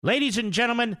Ladies and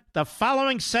gentlemen, the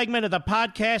following segment of the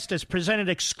podcast is presented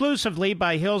exclusively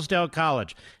by Hillsdale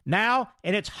College. Now,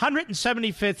 in its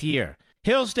 175th year,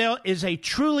 Hillsdale is a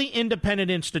truly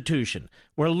independent institution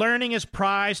where learning is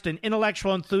prized and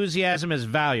intellectual enthusiasm is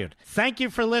valued. Thank you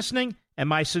for listening, and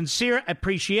my sincere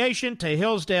appreciation to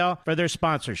Hillsdale for their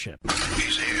sponsorship.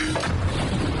 He's here.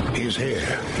 He's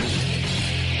here.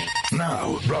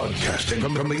 Now, broadcasting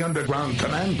from the underground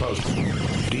command post,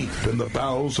 deep in the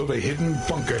bowels of a hidden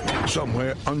bunker,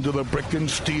 somewhere under the brick and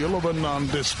steel of a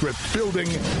nondescript building,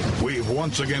 we've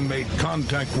once again made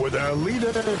contact with our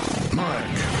leader, Mark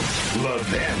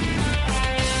Levin.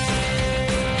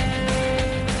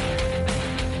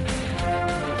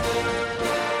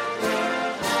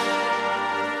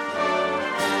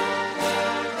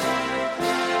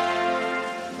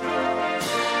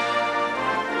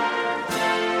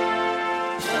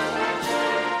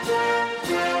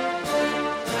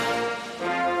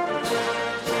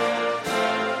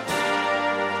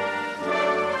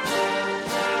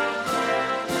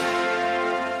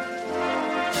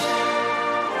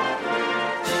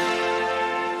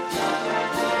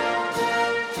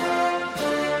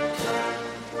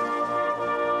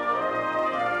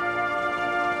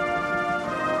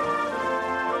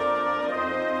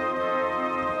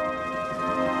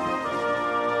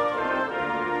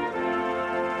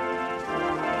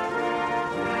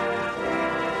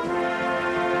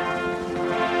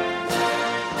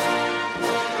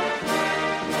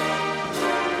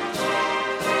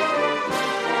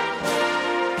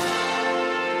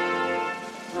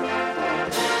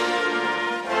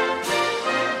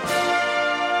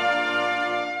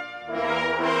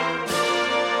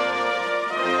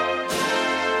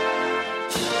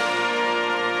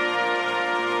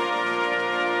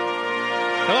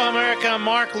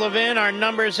 Mark Levin. Our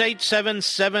number is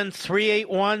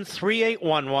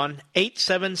 877-381-3811,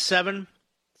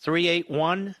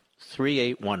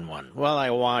 877-381-3811. Well,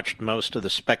 I watched most of the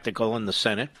spectacle in the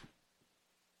Senate.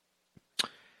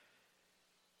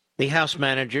 The House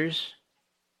managers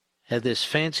had this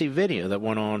fancy video that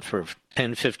went on for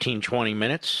 10, 15, 20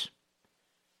 minutes.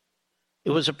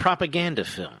 It was a propaganda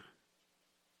film.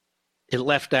 It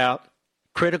left out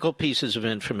critical pieces of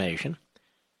information.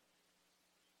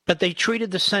 But they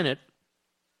treated the Senate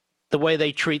the way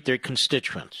they treat their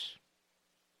constituents.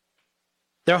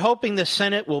 They're hoping the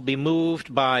Senate will be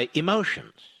moved by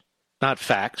emotions, not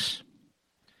facts.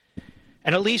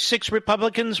 And at least 6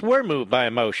 Republicans were moved by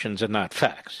emotions and not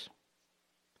facts.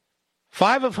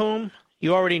 5 of whom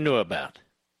you already knew about.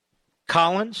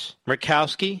 Collins,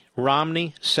 Murkowski,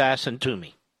 Romney, Sass, and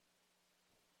Toomey.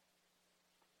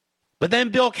 But then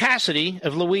Bill Cassidy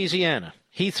of Louisiana,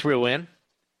 he threw in.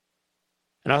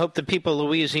 And I hope the people of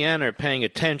Louisiana are paying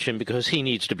attention because he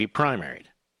needs to be primaried.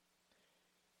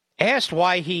 Asked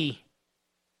why he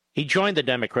joined the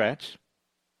Democrats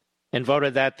and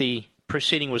voted that the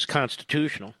proceeding was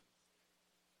constitutional,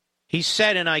 he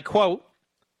said, and I quote,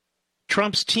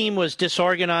 "Trump's team was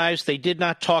disorganized. They did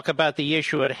not talk about the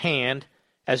issue at hand.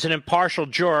 As an impartial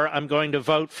juror, I'm going to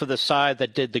vote for the side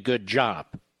that did the good job."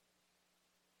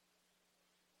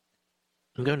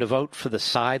 I'm going to vote for the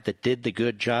side that did the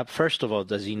good job. First of all,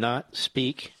 does he not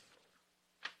speak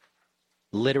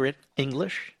literate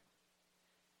English?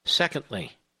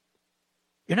 Secondly,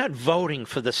 you're not voting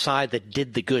for the side that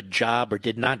did the good job or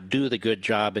did not do the good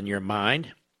job in your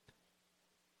mind.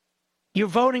 You're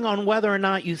voting on whether or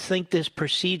not you think this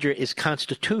procedure is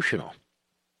constitutional.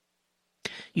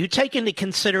 You take into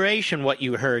consideration what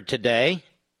you heard today,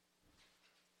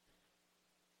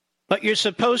 but you're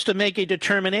supposed to make a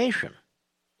determination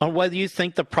on whether you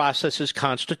think the process is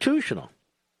constitutional.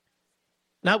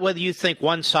 Not whether you think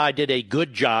one side did a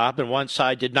good job and one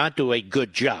side did not do a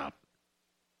good job.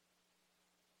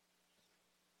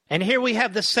 And here we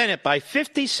have the Senate by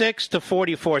 56 to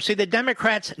 44. See, the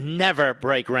Democrats never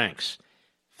break ranks.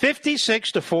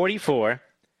 56 to 44.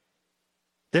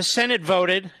 The Senate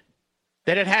voted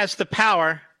that it has the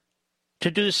power to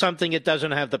do something it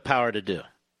doesn't have the power to do.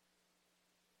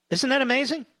 Isn't that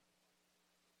amazing?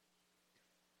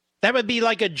 That would be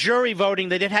like a jury voting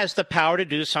that it has the power to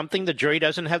do something the jury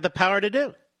doesn't have the power to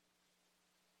do.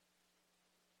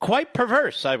 Quite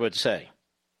perverse, I would say.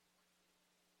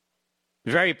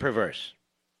 Very perverse.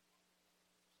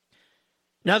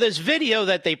 Now, this video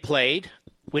that they played,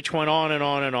 which went on and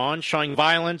on and on, showing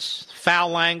violence, foul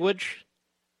language,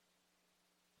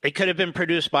 it could have been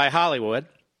produced by Hollywood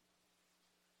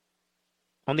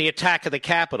on the attack of the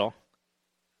Capitol.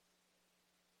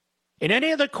 In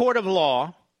any other court of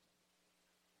law,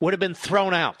 would have been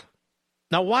thrown out.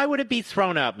 Now, why would it be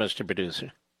thrown out, Mr.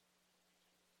 Producer?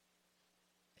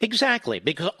 Exactly,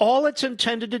 because all it's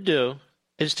intended to do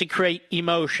is to create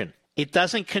emotion. It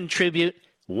doesn't contribute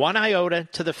one iota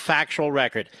to the factual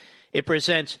record. It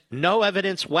presents no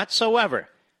evidence whatsoever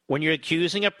when you're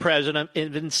accusing a president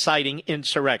of inciting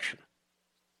insurrection.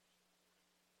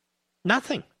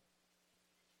 Nothing.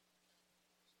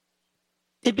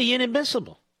 It'd be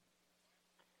inadmissible.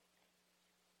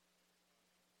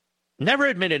 Never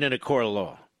admitted in a court of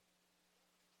law.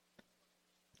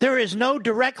 There is no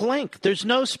direct link. There's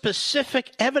no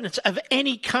specific evidence of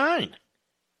any kind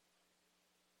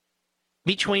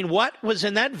between what was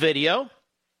in that video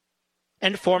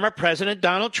and former President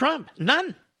Donald Trump.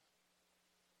 None.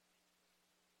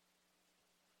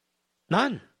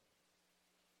 None.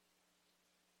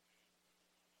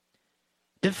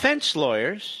 Defense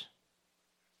lawyers,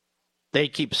 they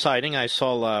keep citing, I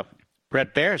saw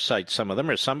Brett Baer cite some of them,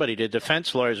 or somebody did.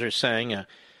 Defense lawyers are saying,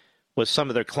 with some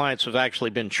of their clients who have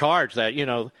actually been charged, that,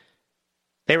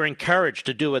 they were encouraged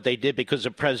to do what they did because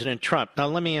of President Trump. Now,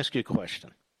 let me ask you a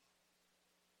question.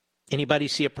 Anybody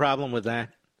see a problem with that?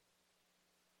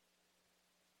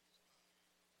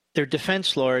 They're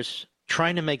defense lawyers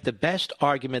trying to make the best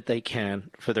argument they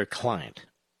can for their client.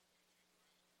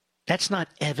 That's not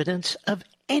evidence of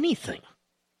anything.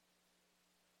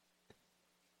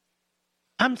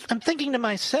 I'm thinking to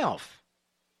myself,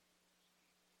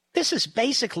 this is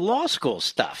basic law school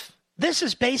stuff. This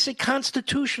is basic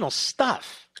constitutional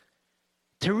stuff.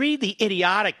 To read the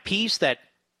idiotic piece that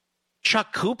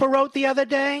Chuck Cooper wrote the other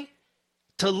day,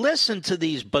 to listen to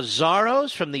these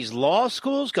bizarros from these law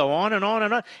schools go on and on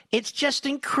and on, it's just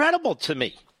incredible to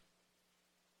me.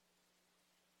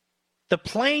 The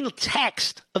plain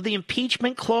text of the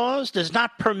impeachment clause does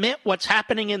not permit what's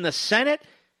happening in the Senate.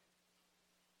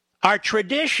 Our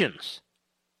traditions,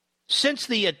 since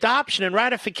the adoption and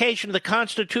ratification of the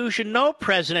Constitution, no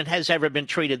president has ever been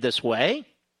treated this way.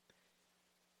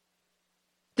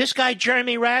 This guy,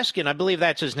 Jeremy Raskin, I believe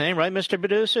that's his name, right, Mr.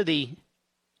 Producer?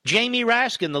 Jamie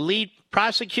Raskin, the lead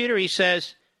prosecutor, he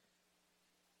says,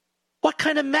 what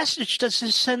kind of message does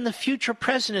this send the future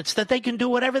presidents that they can do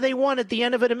whatever they want at the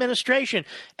end of an administration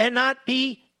and not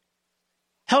be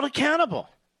held accountable?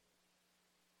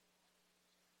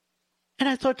 And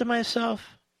I thought to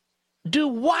myself, do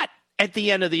what at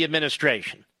the end of the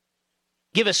administration?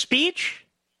 Give a speech?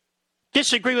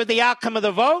 Disagree with the outcome of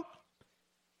the vote?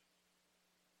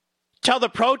 Tell the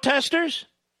protesters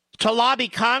to lobby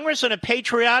Congress in a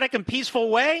patriotic and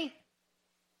peaceful way?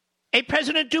 A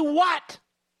president do what?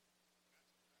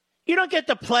 You don't get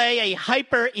to play a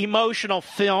hyper-emotional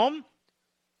film,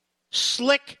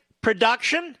 slick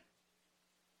production,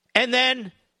 and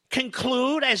then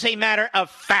conclude as a matter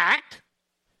of fact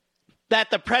that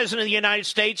the President of the United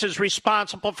States is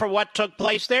responsible for what took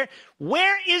place there.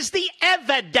 Where is the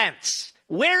evidence?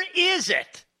 Where is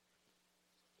it?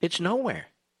 It's nowhere.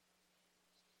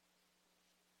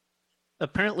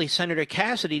 Apparently, Senator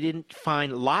Cassidy didn't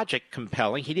find logic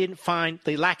compelling. He didn't find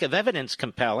the lack of evidence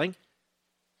compelling.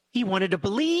 He wanted to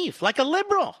believe, like a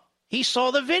liberal. He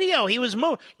saw the video. He was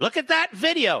moved. Look at that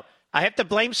video. I have to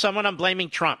blame someone. I'm blaming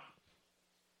Trump.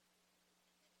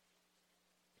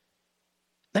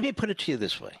 Let me put it to you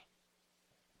this way.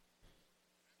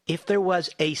 If there was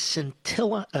a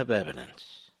scintilla of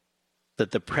evidence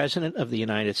that the President of the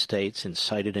United States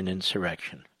incited an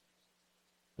insurrection,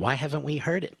 why haven't we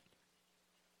heard it?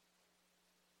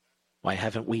 Why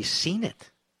haven't we seen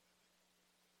it?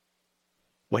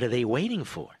 What are they waiting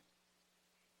for?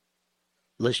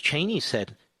 Liz Cheney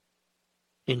said,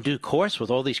 in due course, with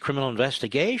all these criminal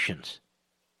investigations,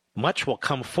 much will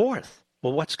come forth.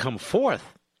 Well, what's come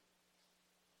forth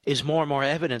is more and more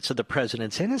evidence of the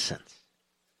president's innocence.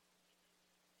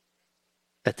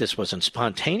 That this wasn't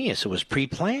spontaneous, it was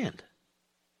pre-planned.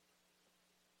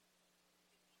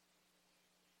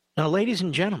 Now, ladies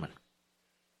and gentlemen,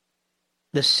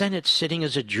 the Senate's sitting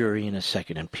as a jury in a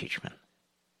second impeachment.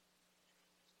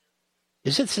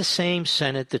 Is it the same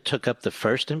Senate that took up the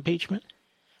first impeachment?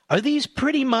 Are these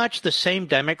pretty much the same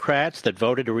Democrats that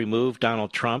voted to remove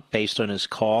Donald Trump based on his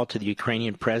call to the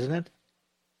Ukrainian president?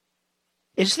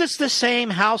 Is this the same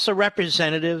House of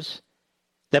Representatives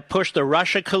that pushed the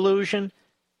Russia collusion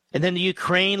and then the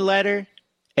Ukraine letter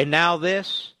and now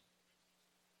this?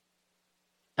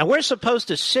 And we're supposed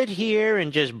to sit here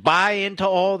and just buy into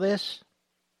all this?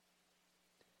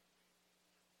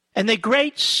 And the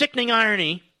great sickening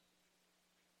irony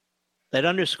that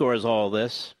underscores all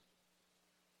this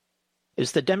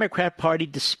is the Democrat Party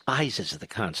despises the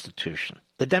Constitution.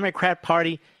 The Democrat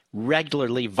Party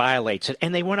regularly violates it,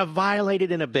 and they want to violate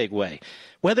it in a big way.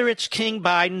 Whether it's King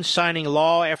Biden signing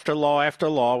law after law after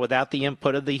law without the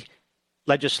input of the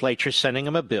legislature sending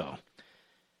him a bill,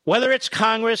 Whether it's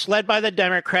Congress led by the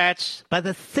Democrats, by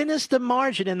the thinnest of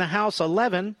margin in the House,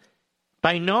 11,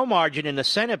 by no margin in the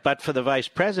Senate, but for the vice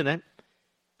president,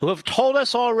 who have told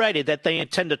us already that they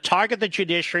intend to target the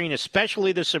judiciary and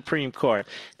especially the Supreme Court.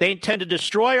 They intend to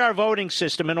destroy our voting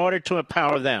system in order to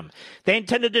empower them. They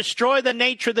intend to destroy the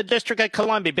nature of the District of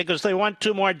Columbia because they want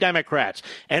 2 more Democrats.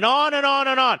 And on and on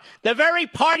and on. The very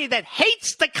party that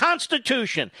hates the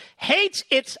Constitution, hates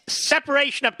its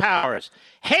separation of powers,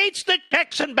 hates the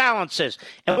checks and balances,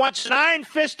 and wants an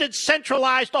iron-fisted,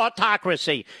 centralized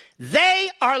autocracy. They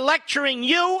are lecturing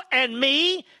you and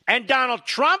me and Donald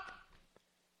Trump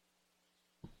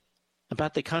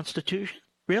about the Constitution?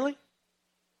 Really?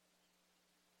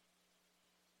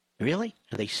 Really?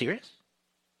 Are they serious?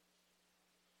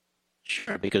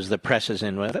 Sure, because the press is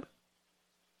in with it.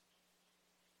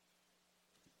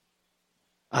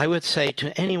 I would say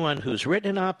to anyone who's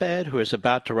written an op-ed, who is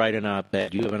about to write an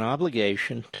op-ed, you have an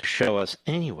obligation to show us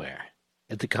anywhere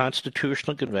at the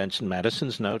Constitutional Convention,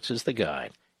 Madison's Notes is the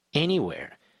guide,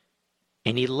 anywhere,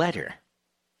 any letter,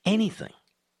 anything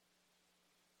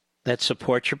that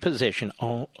supports your position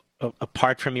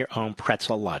apart from your own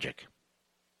pretzel logic.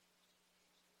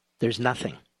 There's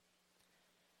nothing.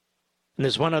 And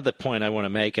there's one other point I want to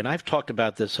make, and I've talked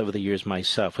about this over the years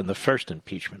myself in the first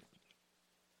impeachment.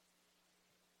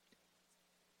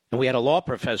 And we had a law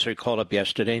professor who called up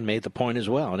yesterday and made the point as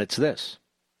well, and it's this.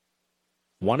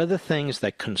 One of the things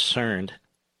that concerned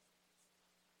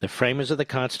the framers of the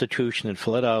Constitution in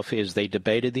Philadelphia as they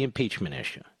debated the impeachment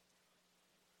issue,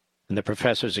 and the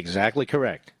professor is exactly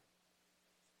correct,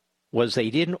 was they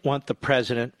didn't want the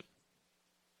president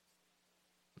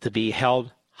to be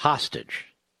held hostage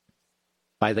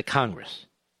by the Congress.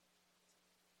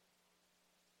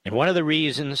 And one of the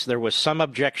reasons there was some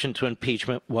objection to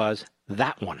impeachment was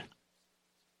that one.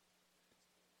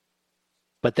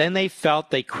 But then they felt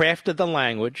they crafted the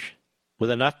language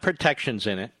with enough protections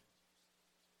in it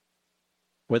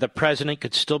where the president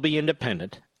could still be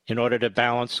independent in order to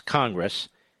balance Congress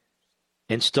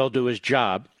and still do his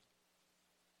job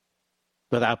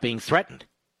without being threatened.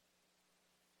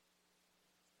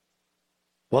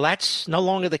 Well, that's no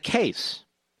longer the case,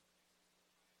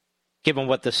 given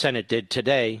what the Senate did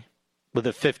today with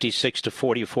a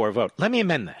 56-44 vote. Let me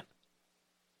amend that.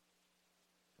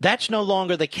 That's no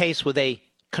longer the case with a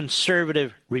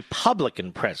conservative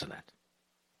Republican president.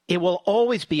 It will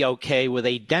always be okay with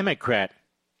a Democrat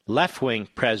left-wing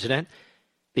president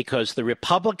because the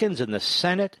Republicans in the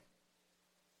Senate,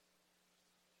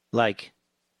 like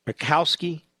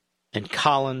Murkowski and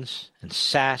Collins and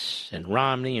Sass and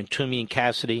Romney and Toomey and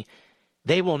Cassidy,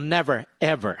 they will never,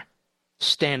 ever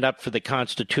stand up for the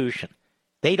Constitution.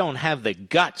 They don't have the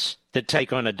guts to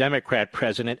take on a Democrat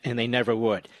president, and they never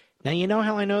would. Now, you know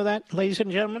how I know that, ladies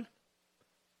and gentlemen?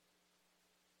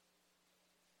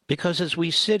 Because as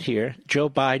we sit here, Joe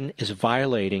Biden is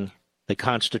violating the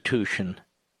Constitution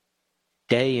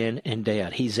day in and day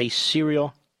out. He's a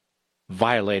serial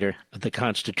violator of the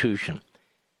Constitution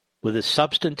with his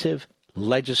substantive,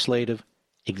 legislative,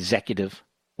 executive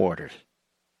orders.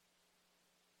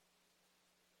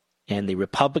 And the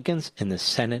Republicans in the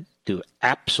Senate do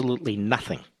absolutely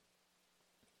nothing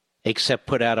except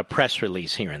put out a press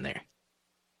release here and there.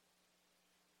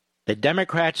 The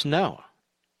Democrats know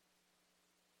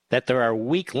that there are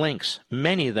weak links,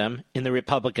 many of them, in the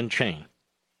Republican chain.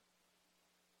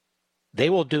 They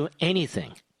will do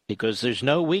anything, because there's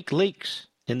no weak links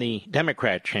in the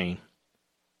Democrat chain,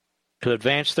 to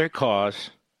advance their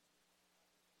cause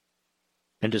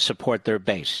and to support their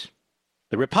base.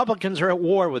 The Republicans are at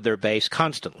war with their base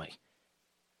constantly.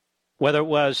 Whether it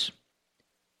was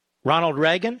Ronald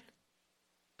Reagan,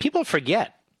 people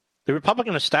forget. The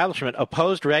Republican establishment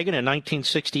opposed Reagan in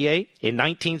 1968, in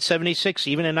 1976,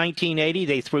 even in 1980.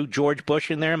 They threw George Bush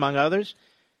in there, among others.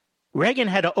 Reagan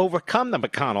had to overcome the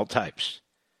McConnell types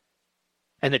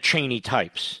and the Cheney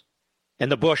types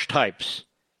and the Bush types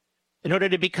in order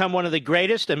to become one of the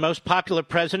greatest and most popular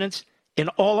presidents in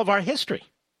all of our history.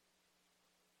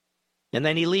 And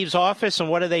then he leaves office, and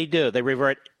what do? They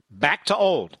revert back to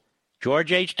old.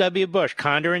 George H.W. Bush,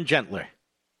 kinder and gentler.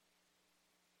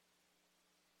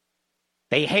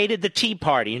 They hated the Tea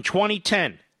Party in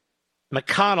 2010.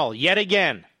 McConnell, yet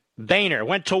again, Boehner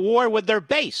went to war with their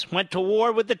base, went to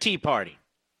war with the Tea Party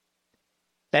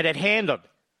that had handed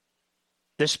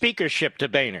the speakership to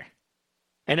Boehner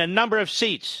and a number of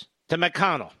seats to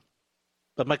McConnell.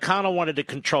 But McConnell wanted to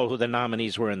control who the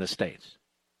nominees were in the states.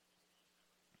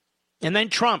 And then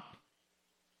Trump.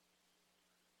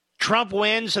 Trump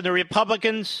wins, and the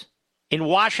Republicans in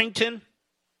Washington,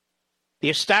 the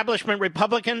establishment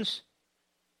Republicans,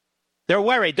 They're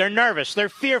worried. They're nervous. They're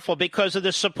fearful because of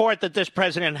the support that this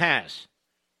president has.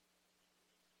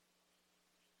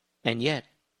 And yet,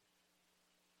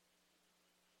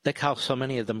 look how so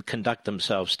many of them conduct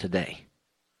themselves today.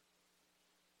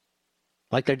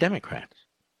 Like they're Democrats.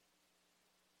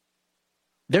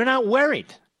 They're not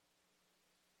worried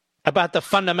about the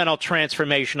fundamental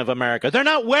transformation of America. They're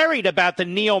not worried about the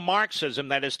neo-Marxism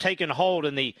that has taken hold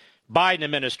in the Biden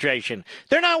administration.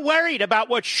 They're not worried about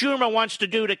what Schumer wants to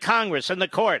do to Congress and the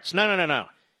courts. No.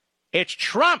 It's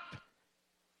Trump.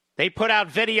 They put out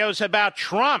videos about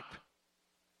Trump.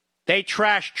 They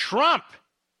trash Trump.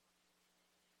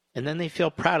 And then they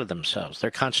feel proud of themselves. They're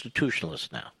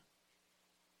constitutionalists now.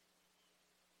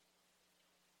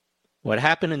 What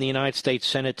happened in the United States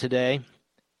Senate today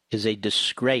is a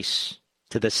disgrace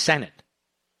to the Senate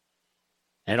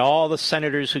and all the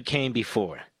senators who came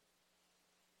before.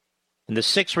 And the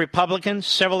 6 Republicans,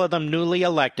 several of them newly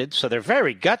elected, so they're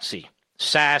very gutsy.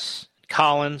 Sass,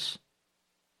 Collins,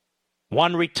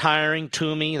 one retiring,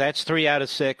 Toomey, that's 3 out of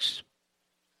 6.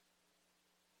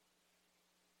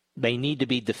 They need to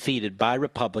be defeated by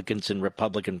Republicans in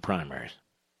Republican primaries.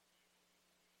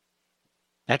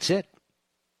 That's it.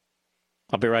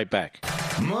 I'll be right back.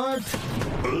 Mark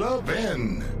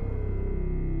Levin.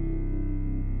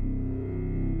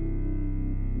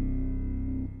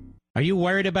 Are you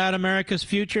worried about America's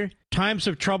future? Times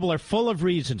of trouble are full of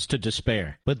reasons to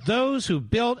despair. But those who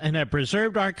built and have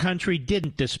preserved our country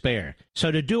didn't despair.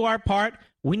 So to do our part,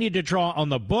 we need to draw on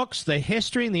the books, the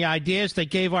history, and the ideas that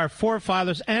gave our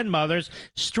forefathers and mothers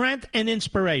strength and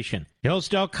inspiration.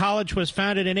 Hillsdale College was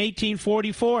founded in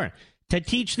 1844 to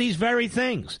teach these very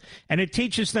things, and it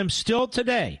teaches them still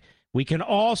today. We can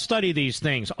all study these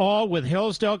things, all with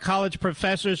Hillsdale College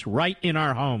professors right in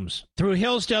our homes. Through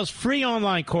Hillsdale's free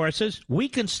online courses, we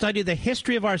can study the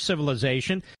history of our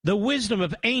civilization, the wisdom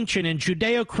of ancient and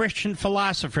Judeo-Christian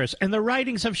philosophers, and the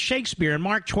writings of Shakespeare and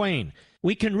Mark Twain.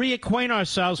 We can reacquaint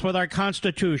ourselves with our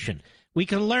Constitution. We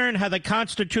can learn how the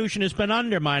Constitution has been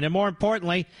undermined, and more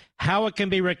importantly, how it can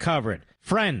be recovered.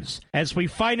 Friends, as we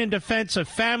fight in defense of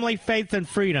family, faith, and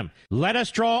freedom, let us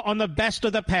draw on the best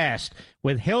of the past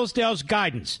with Hillsdale's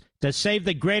guidance to save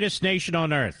the greatest nation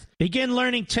on earth. Begin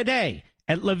learning today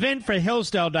at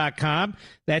levinforhillsdale.com.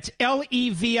 That's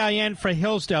Levin for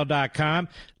Hillsdale.com.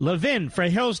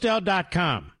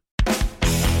 levinforhillsdale.com.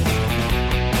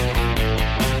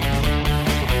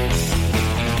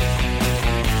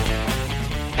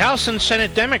 House and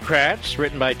Senate Democrats,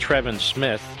 written by Trevin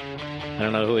Smith. I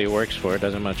don't know who he works for. It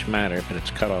doesn't much matter, but it's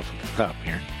cut off at the top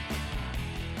here.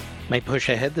 May push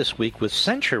ahead this week with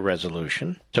censure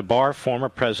resolution to bar former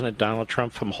President Donald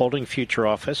Trump from holding future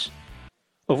office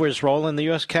over his role in the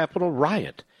U.S. Capitol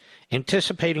riot.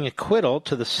 Anticipating acquittal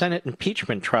to the Senate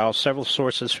impeachment trial, several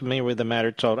sources familiar with the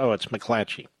matter told, it's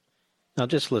McClatchy. Now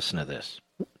just listen to this.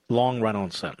 Long run-on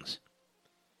sentence.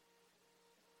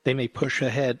 They may push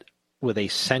ahead with a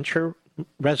censure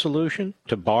resolution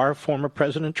to bar former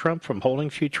President Trump from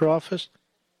holding future office?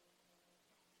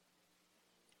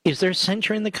 Is there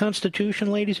censure in the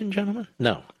Constitution, ladies and gentlemen?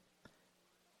 No.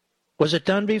 Was it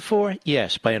done before?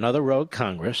 Yes, by another rogue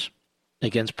Congress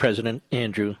against President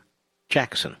Andrew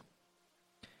Jackson.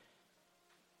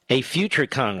 A future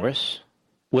Congress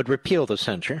would repeal the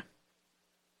censure.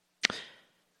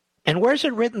 And where's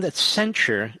it written that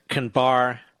censure can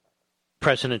bar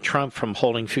President Trump from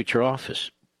holding future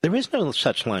office? There is no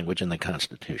such language in the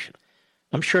Constitution.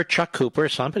 I'm sure Chuck Cooper or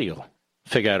somebody will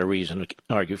figure out a reason to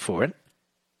argue for it.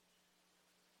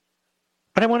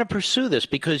 But I want to pursue this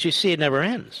because, you see, it never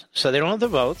ends. So they don't have the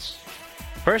votes.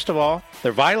 First of all,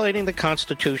 they're violating the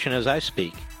Constitution as I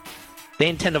speak. They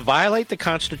intend to violate the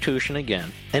Constitution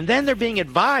again. And then they're being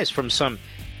advised from some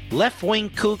left-wing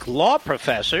kook law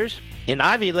professors in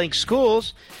Ivy League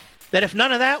schools that if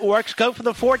none of that works, go for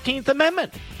the 14th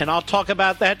Amendment. And I'll talk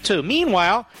about that too.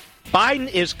 Meanwhile, Biden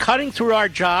is cutting through our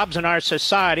jobs and our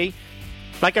society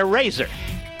like a razor.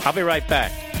 I'll be right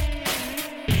back.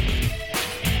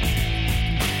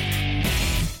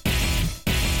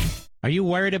 Are you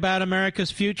worried about America's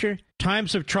future?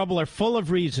 Times of trouble are full of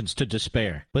reasons to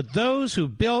despair. But those who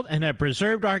built and have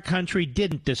preserved our country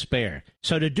didn't despair.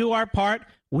 So to do our part,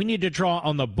 we need to draw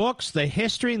on the books, the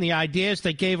history, and the ideas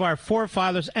that gave our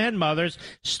forefathers and mothers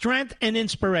strength and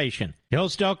inspiration.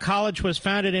 Hillsdale College was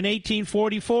founded in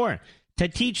 1844 to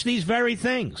teach these very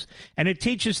things, and it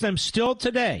teaches them still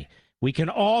today. We can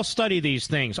all study these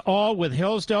things, all with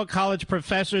Hillsdale College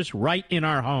professors right in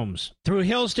our homes. Through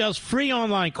Hillsdale's free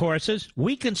online courses,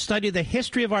 we can study the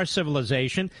history of our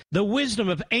civilization, the wisdom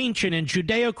of ancient and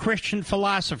Judeo-Christian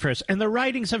philosophers, and the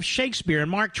writings of Shakespeare and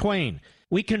Mark Twain.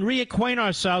 We can reacquaint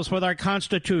ourselves with our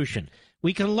Constitution.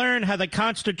 we can learn how the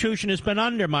Constitution has been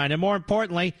undermined and, more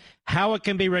importantly, how it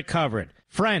can be recovered.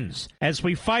 Friends, as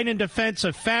we fight in defense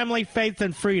of family, faith,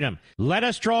 and freedom, let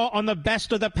us draw on the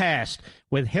best of the past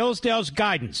with Hillsdale's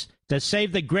guidance to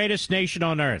save the greatest nation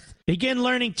on earth. Begin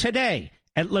learning today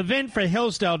at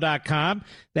levinforhillsdale.com.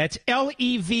 That's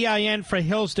Levin for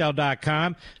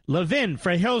Hillsdale.com.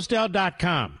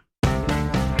 Levinforhillsdale.com.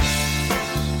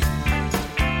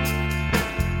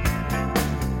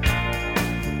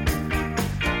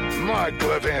 Mark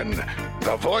Levin,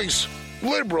 the voice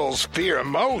liberals fear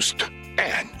most.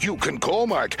 And you can call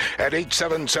Mark at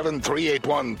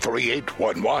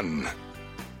 877-381-3811.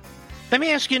 Let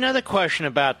me ask you another question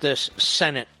about this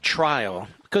Senate trial,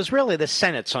 because really the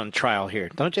Senate's on trial here.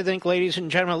 Don't you think, ladies and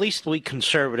gentlemen? At least we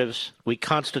conservatives, we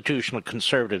constitutional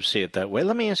conservatives see it that way.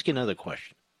 Let me ask you another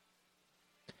question.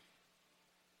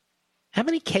 How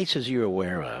many cases are you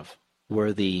aware of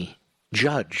where the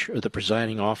judge or the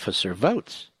presiding officer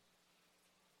votes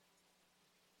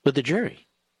with the jury?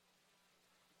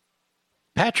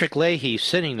 Patrick Leahy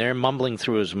sitting there mumbling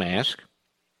through his mask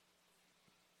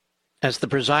as the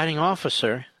presiding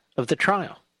officer of the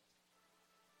trial.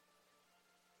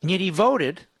 And yet he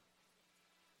voted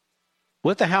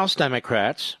with the House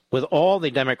Democrats, with all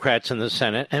the Democrats in the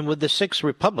Senate, and with the 6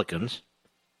 Republicans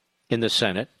in the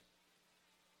Senate,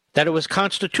 that it was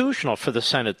constitutional for the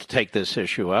Senate to take this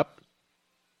issue up.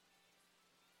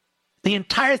 The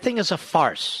entire thing is a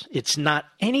farce. It's not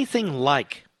anything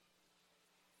like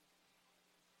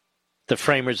the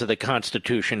framers of the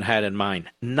Constitution had in mind.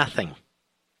 Nothing.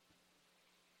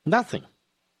 Nothing.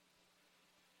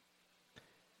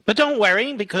 But don't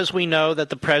worry, because we know that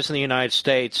the President of the United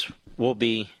States will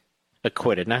be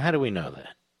acquitted. Now, how do we know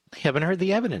that? We haven't heard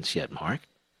the evidence yet, Mark.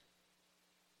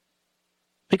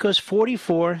 Because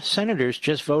 44 senators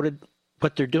just voted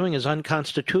what they're doing is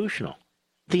unconstitutional.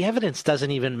 The evidence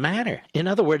doesn't even matter. In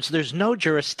other words, there's no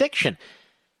jurisdiction.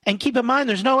 And keep in mind,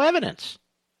 there's no evidence.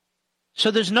 So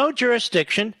there's no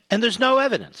jurisdiction and there's no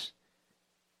evidence.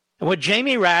 And what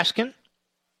Jamie Raskin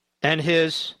and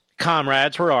his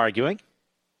comrades were arguing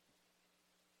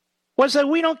was that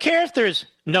we don't care if there's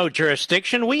no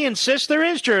jurisdiction. We insist there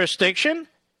is jurisdiction.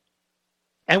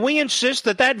 And we insist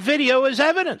that that video is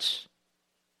evidence,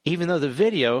 even though the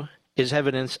video is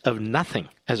evidence of nothing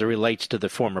as it relates to the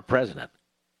former president.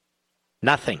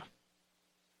 Nothing.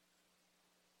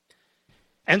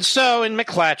 And so in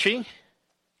McClatchy,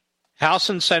 House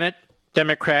and Senate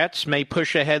Democrats may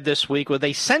push ahead this week with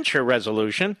a censure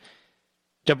resolution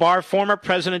to bar former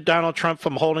President Donald Trump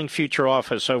from holding future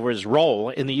office over his role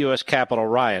in the U.S. Capitol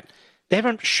riot. They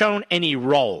haven't shown any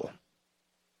role.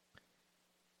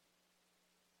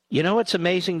 You know what's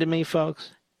amazing to me, folks?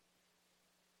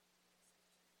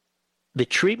 The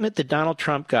treatment that Donald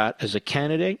Trump got as a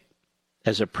candidate,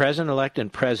 as a president-elect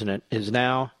and president, is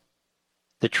now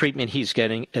the treatment he's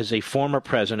getting as a former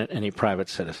president and a private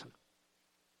citizen.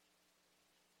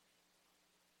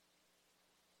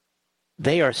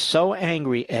 They are so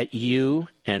angry at you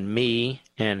and me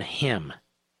and him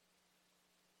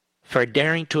for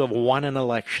daring to have won an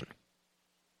election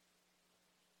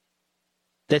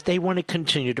that they want to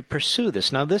continue to pursue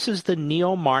this. Now, this is the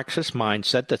neo-Marxist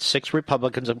mindset that 6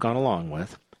 Republicans have gone along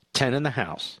with, 10 in the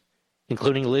House,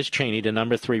 including Liz Cheney, the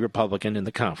number 3 Republican in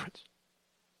the conference,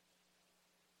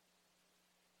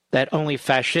 that only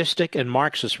fascistic and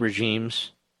Marxist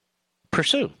regimes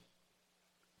pursue.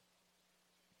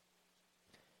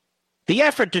 The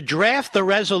effort to draft the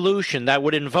resolution that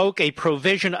would invoke a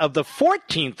provision of the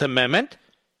 14th Amendment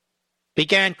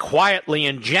began quietly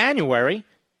in January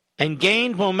and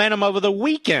gained momentum over the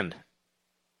weekend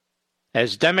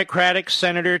as Democratic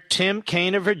Senator Tim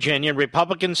Kaine of Virginia and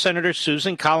Republican Senator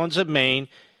Susan Collins of Maine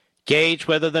gauged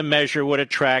whether the measure would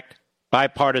attract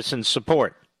bipartisan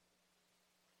support.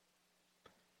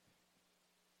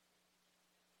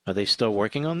 Are they still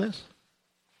working on this?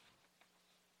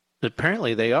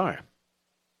 Apparently they are.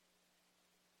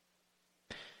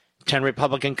 10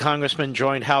 Republican congressmen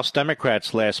joined House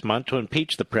Democrats last month to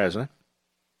impeach the president.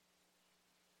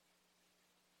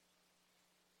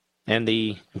 And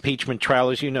the impeachment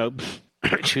trial, as you know,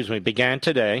 began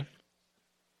today.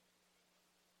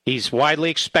 He's widely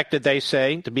expected, they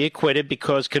say, to be acquitted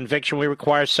because conviction will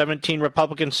require 17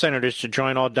 Republican senators to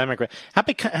join all Democrats.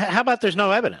 How about there's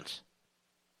no evidence?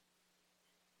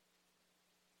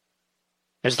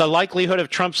 As the likelihood of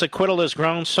Trump's acquittal has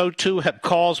grown, so too have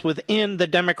calls within the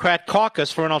Democrat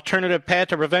caucus for an alternative path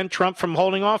to prevent Trump from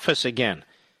holding office again.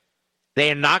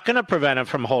 They are not going to prevent him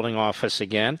from holding office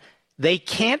again. They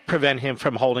can't prevent him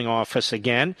from holding office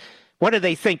again. What do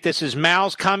they think? This is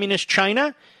Mao's communist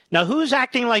China? Now, who's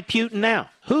acting like Putin now?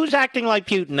 Who's acting like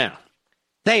Putin now?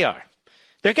 They are.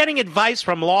 They're getting advice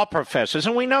from law professors,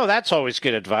 and we know that's always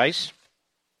good advice.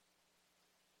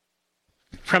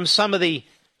 From some of the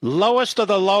lowest of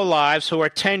the lowlives who are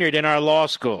tenured in our law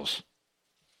schools.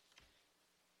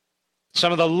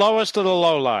 Some of the lowest of the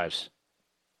lowlives.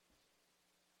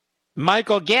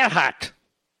 Michael Gerhardt.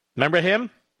 Remember him?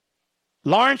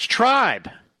 Lawrence Tribe.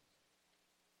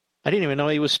 I didn't even know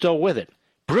he was still with it.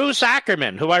 Bruce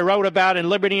Ackerman, who I wrote about in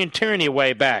Liberty and Tyranny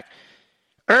way back.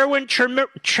 Erwin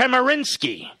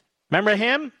Chemerinsky. Remember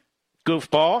him?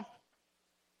 Goofball.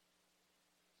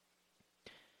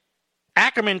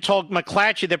 Ackerman told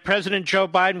McClatchy that President Joe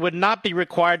Biden would not be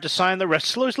required to sign the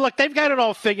resolution. Look, they've got it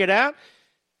all figured out.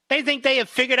 They think they have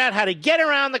figured out how to get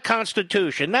around the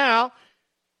Constitution. Now,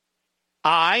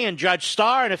 I and Judge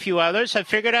Starr and a few others have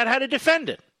figured out how to defend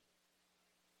it.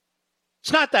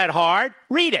 It's not that hard.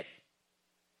 Read it.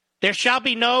 There shall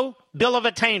be no bill of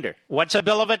attainder. What's a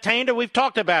bill of attainder? We've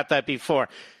talked about that before.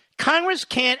 Congress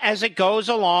can't, as it goes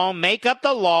along, make up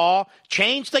the law,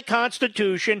 change the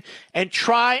Constitution, and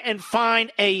try and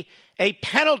find a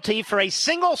penalty for a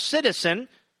single citizen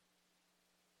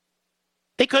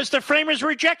because the framers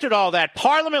rejected all that.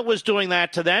 Parliament was doing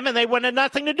that to them, and they wanted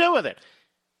nothing to do with it.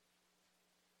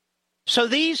 So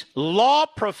these law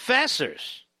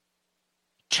professors,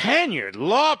 tenured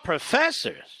law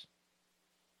professors,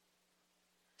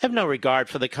 have no regard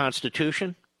for the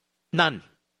Constitution. None.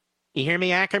 You hear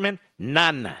me, Ackerman?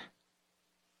 None.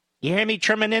 You hear me,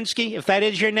 Chemerinsky, if that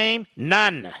is your name?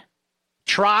 None.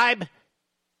 Tribe?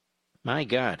 My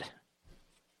God.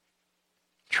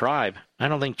 Tribe. I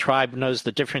don't think Tribe knows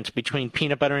the difference between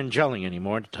peanut butter and jelly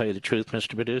anymore, to tell you the truth,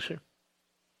 Mr. Producer.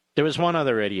 There was one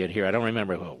other idiot here. I don't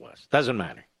remember who it was. Doesn't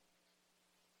matter.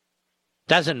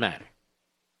 Doesn't matter.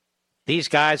 These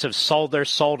guys have sold their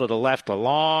soul to the left a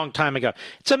long time ago.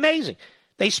 It's amazing.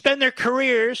 They spend their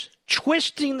careers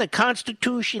twisting the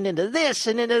Constitution into this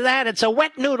and into that. It's a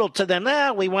wet noodle to them.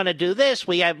 Oh, we want to do this.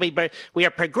 We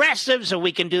are progressives, and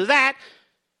we can do that.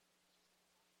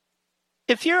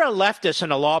 If you're a leftist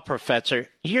and a law professor,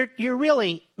 you're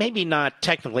really, maybe not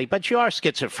technically, but you are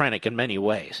schizophrenic in many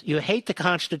ways. You hate the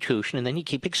Constitution, and then you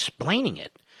keep explaining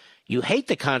it. You hate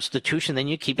the Constitution, then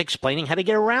you keep explaining how to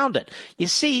get around it. You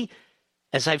see,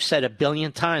 as I've said a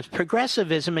billion times,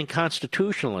 progressivism and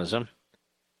constitutionalism,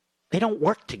 they don't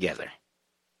work together,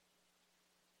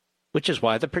 which is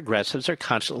why the progressives are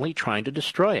constantly trying to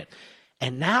destroy it.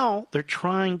 And now they're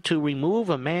trying to remove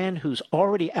a man who's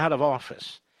already out of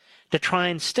office, to try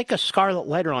and stick a scarlet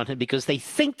letter on him because they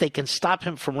think they can stop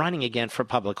him from running again for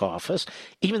public office,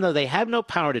 even though they have no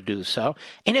power to do so.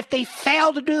 And if they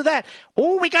fail to do that,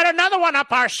 oh, we got another one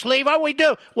up our sleeve. Oh, we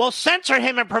do. We'll censor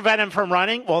him and prevent him from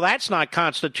running. Well, that's not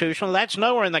constitutional. That's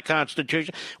nowhere in the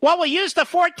Constitution. Well, we'll use the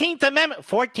 14th Amendment.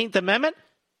 14th Amendment?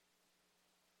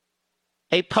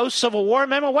 A post-Civil War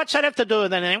amendment? What's that have to do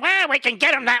with anything? Well, we can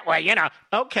get him that way, you know.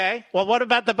 Okay. Well, what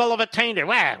about the Bill of Attainder?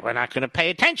 Well, we're not going to pay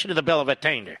attention to the Bill of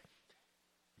Attainder.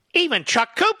 Even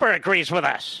Chuck Cooper agrees with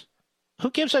us. Who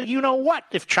gives a you-know-what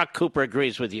if Chuck Cooper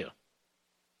agrees with you?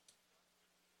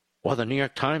 Well, the New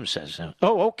York Times says so.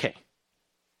 Oh, okay.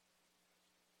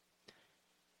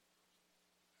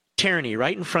 Tyranny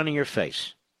right in front of your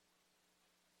face.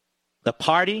 The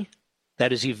party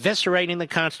that is eviscerating the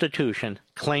Constitution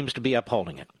claims to be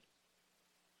upholding it.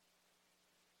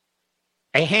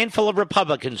 A handful of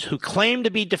Republicans who claim to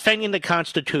be defending the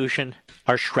Constitution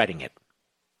are shredding it.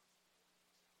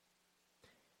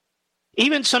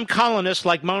 Even some colonists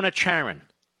like Mona Charen.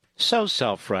 So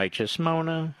self-righteous,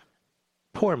 Mona.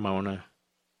 Poor Mona.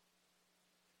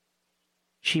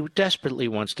 She desperately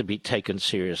wants to be taken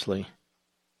seriously.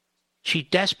 She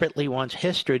desperately wants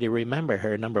history to remember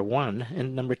her, number one,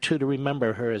 and number two, to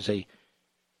remember her as a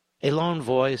lone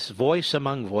voice, voice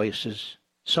among voices,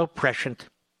 so prescient.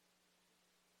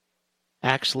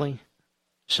 Actually,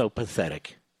 so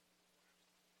pathetic.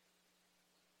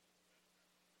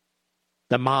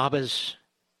 The mob is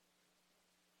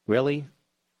really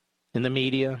in the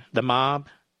media. The mob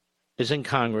is in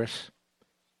Congress.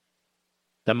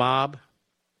 The mob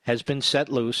has been set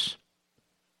loose.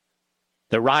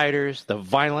 The rioters, the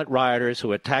violent rioters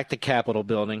who attacked the Capitol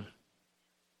building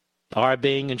are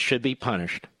being and should be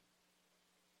punished.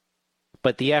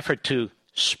 But the effort to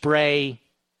spray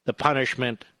the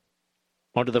punishment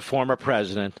onto the former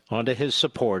president, onto his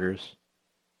supporters,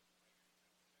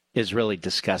 is really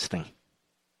disgusting.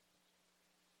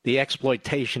 The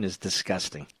exploitation is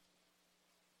disgusting.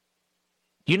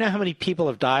 Do you know how many people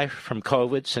have died from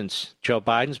COVID since Joe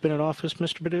Biden's been in office,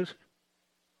 Mr. Producer?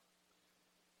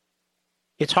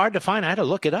 It's hard to find. I had to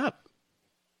look it up.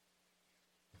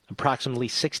 Approximately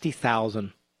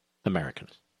 60,000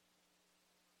 Americans.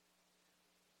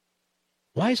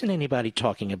 Why isn't anybody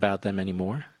talking about them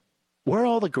anymore? Where are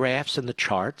all the graphs and the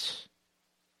charts?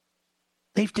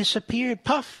 They've disappeared.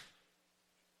 Puff.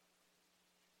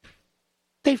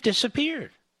 They've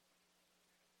disappeared.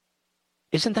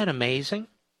 Isn't that amazing?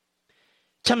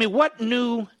 Tell me, what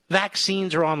new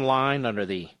vaccines are online under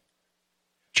the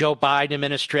Joe Biden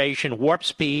administration? Warp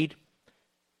speed.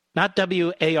 Not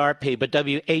WARP, but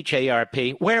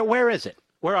WHARP. Where is it?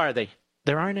 Where are they?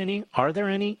 There aren't any. Are there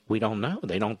any? We don't know.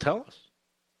 They don't tell us.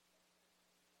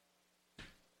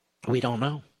 We don't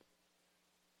know.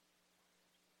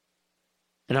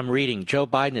 And I'm reading, Joe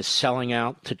Biden is selling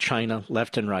out to China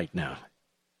left and right now.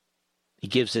 He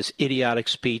gives this idiotic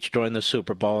speech during the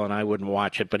Super Bowl, and I wouldn't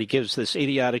watch it, but he gives this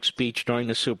idiotic speech during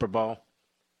the Super Bowl,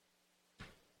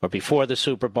 or before the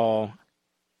Super Bowl.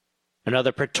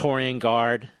 Another Praetorian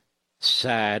Guard,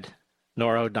 sad,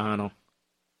 Norah O'Donnell,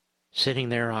 sitting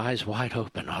there, eyes wide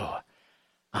open. Oh,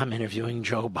 I'm interviewing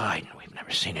Joe Biden. We've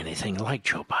never seen anything like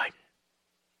Joe Biden.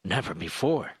 Never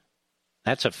before.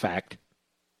 That's a fact.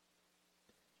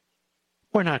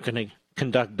 We're not going to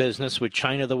conduct business with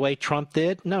China the way Trump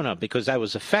did. No, because that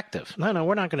was effective. No,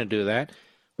 we're not going to do that.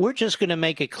 We're just going to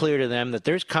make it clear to them that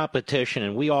there's competition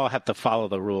and we all have to follow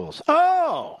the rules.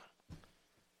 Oh,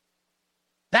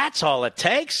 that's all it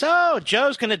takes? Oh,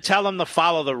 Joe's going to tell them to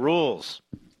follow the rules.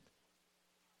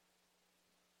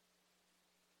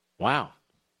 Wow.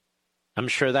 I'm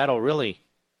sure that'll really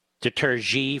deter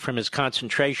Xi from his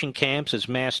concentration camps, his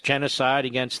mass genocide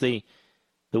against the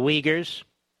Uyghurs.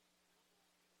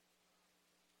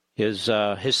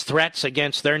 His threats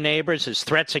against their neighbors, his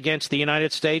threats against the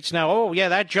United States. Now, oh, yeah,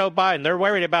 that Joe Biden, they're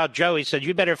worried about Joe. He said,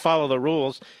 you better follow the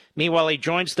rules. Meanwhile, he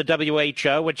joins the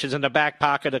WHO, which is in the back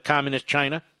pocket of communist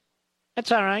China.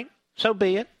 That's all right. So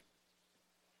be it.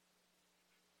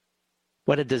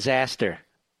 What a disaster.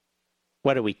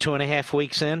 What are we, 2.5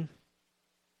 weeks in?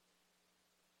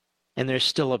 And they're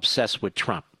still obsessed with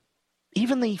Trump.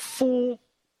 Even the fool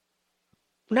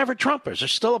never-Trumpers are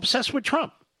still obsessed with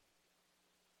Trump.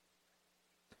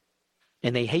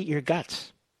 And they hate your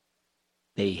guts.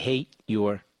 They hate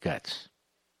your guts.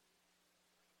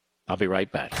 I'll be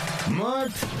right back.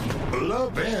 Mark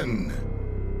Levin.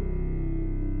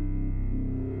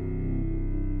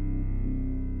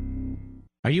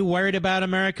 Are you worried about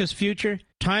America's future?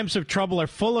 Times of trouble are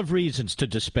full of reasons to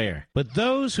despair. But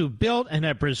those who built and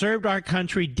have preserved our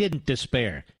country didn't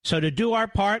despair. So to do our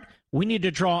part, we need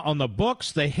to draw on the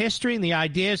books, the history, and the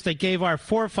ideas that gave our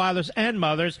forefathers and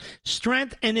mothers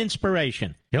strength and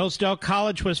inspiration. Hillsdale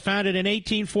College was founded in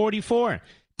 1844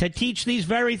 to teach these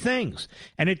very things,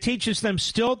 and it teaches them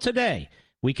still today.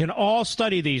 We can all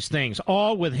study these things,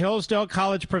 all with Hillsdale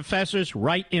College professors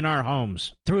right in our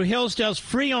homes. Through Hillsdale's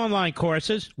free online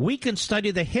courses, we can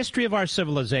study the history of our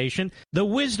civilization, the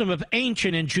wisdom of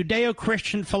ancient and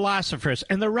Judeo-Christian philosophers,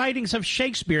 and the writings of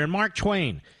Shakespeare and Mark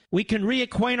Twain. We can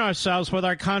reacquaint ourselves with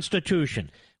our Constitution.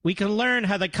 We can learn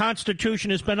how the Constitution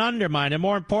has been undermined, and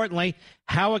more importantly,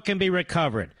 how it can be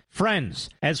recovered. Friends,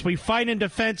 as we fight in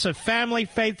defense of family,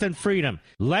 faith, and freedom,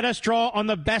 let us draw on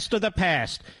the best of the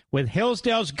past with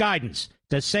Hillsdale's guidance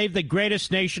to save the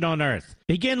greatest nation on earth.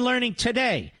 Begin learning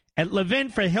today at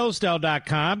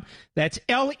levinforhillsdale.com. That's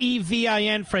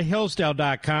Levin for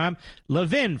Hillsdale.com.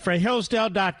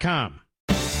 Levinforhillsdale.com.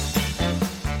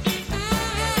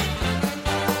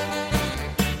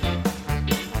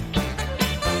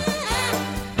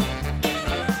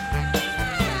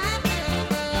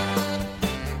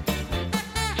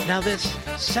 Now, this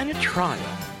Senate trial,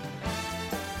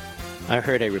 I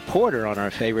heard a reporter on our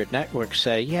favorite network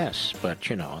say, yes, but,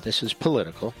 this is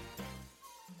political.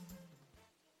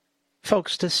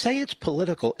 Folks, to say it's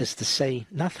political is to say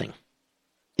nothing,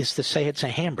 is to say it's a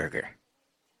hamburger.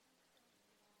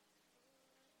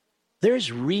 There's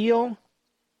real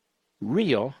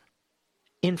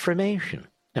information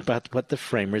about what the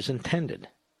framers intended.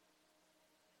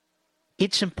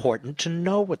 It's important to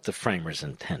know what the framers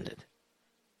intended.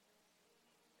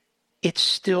 It's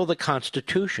still the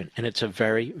Constitution, and it's a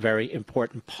very, very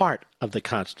important part of the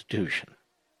Constitution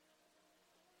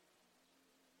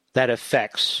that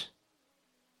affects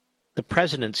the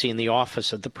presidency and the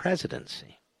office of the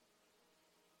presidency.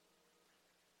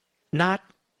 Not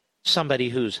somebody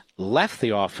who's left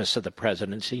the office of the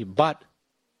presidency, but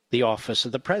the office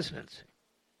of the presidency.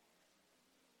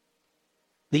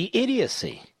 The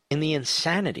idiocy and the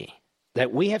insanity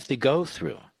that we have to go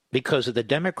through because of the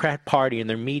Democrat Party and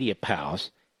their media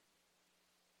pals,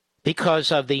 because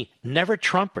of the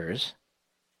never-Trumpers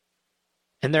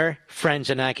and their friends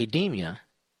in academia,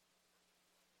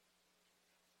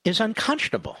 is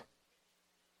unconscionable.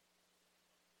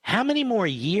 How many more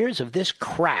years of this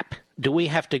crap do we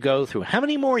have to go through? How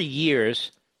many more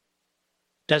years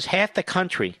does half the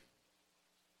country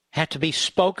have to be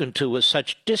spoken to with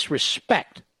such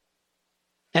disrespect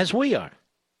as we are?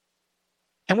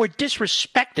 And we're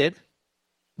disrespected,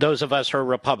 those of us who are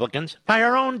Republicans, by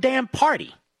our own damn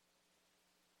party.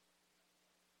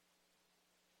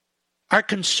 Are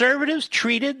conservatives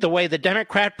treated the way the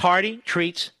Democrat Party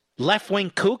treats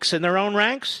left-wing kooks in their own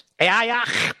ranks?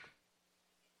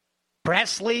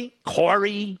 Presley,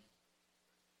 Corey,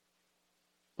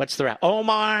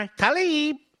 Omar,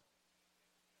 Talib,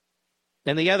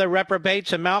 and the other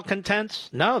reprobates and malcontents?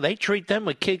 No, they treat them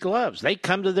with kid gloves. They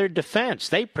come to their defense.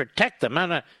 They protect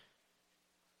them.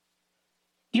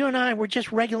 You and I, we're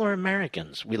just regular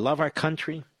Americans. We love our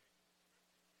country.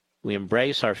 We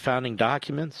embrace our founding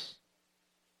documents.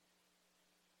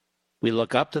 We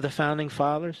look up to the founding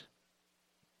fathers.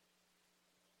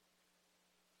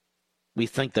 We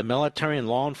think the military and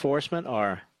law enforcement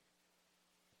are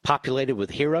populated with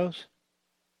heroes.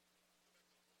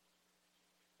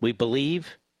 We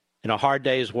believe in a hard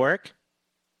day's work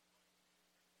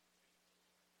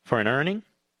for an earning,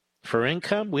 for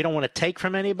income. We don't want to take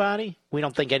from anybody. We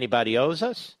don't think anybody owes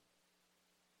us.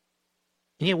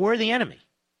 And yet we're the enemy.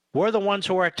 We're the ones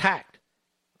who are attacked,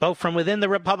 both from within the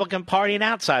Republican Party and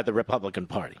outside the Republican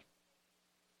Party.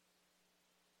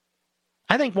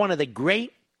 I think one of the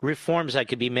great reforms that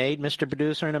could be made, Mr.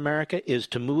 Producer, in America is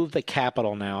to move the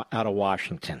capital now out of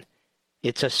Washington.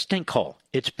 It's a stinkhole.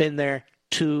 It's been there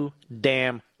too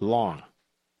damn long.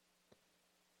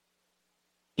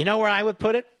 You know where I would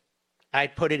put it?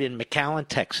 I'd put it in McAllen,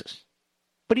 Texas.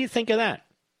 What do you think of that?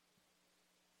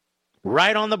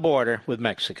 Right on the border with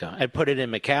Mexico. I'd put it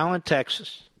in McAllen,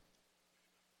 Texas.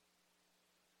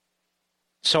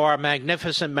 So our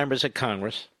magnificent members of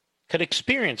Congress could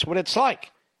experience what it's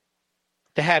like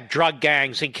to have drug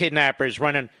gangs and kidnappers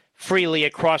running freely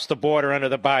across the border under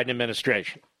the Biden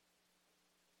administration.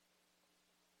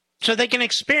 So they can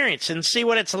experience and see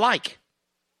what it's like.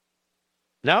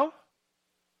 No?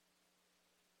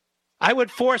 I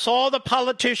would force all the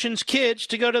politicians' kids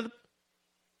to go to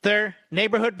their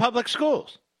neighborhood public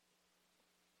schools.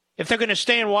 If they're going to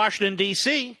stay in Washington,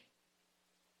 D.C.,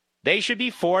 they should be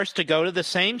forced to go to the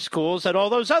same schools that all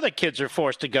those other kids are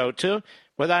forced to go to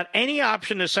without any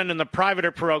option to send them to private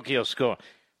or parochial school.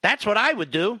 That's what I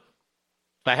would do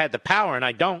if I had the power, and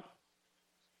I don't.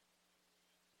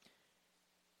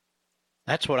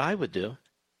 That's what I would do.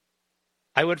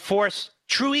 I would force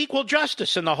true equal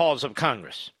justice in the halls of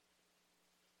Congress.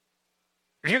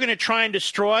 If you're going to try and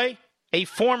destroy a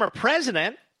former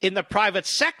president in the private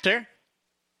sector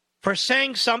for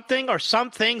saying something or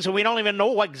some things, and we don't even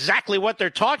know exactly what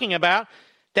they're talking about,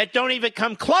 that don't even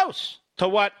come close to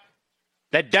what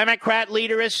the Democrat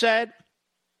leader has said,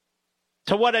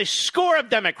 to what a score of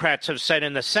Democrats have said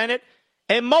in the Senate,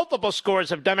 and multiple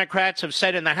scores of Democrats have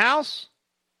said in the House,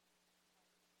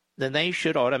 then they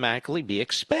should automatically be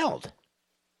expelled.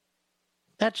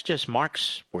 That's just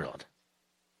Mark's world.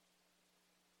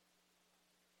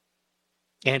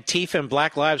 Antifa and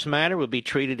Black Lives Matter would be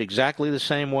treated exactly the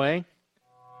same way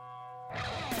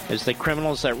as the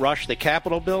criminals that rushed the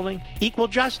Capitol building. Equal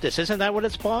justice. Isn't that what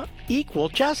it's called? Equal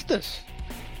justice.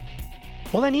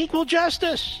 Well, then equal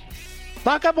justice.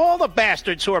 Lock up all the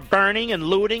bastards who are burning and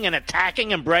looting and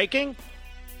attacking and breaking.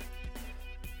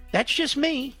 That's just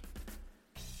me.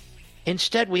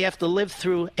 Instead, we have to live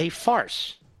through a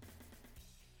farce.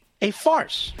 A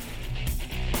farce.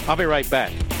 I'll be right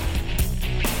back.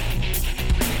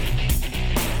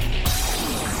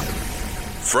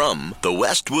 From the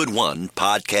Westwood One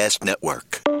Podcast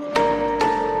Network.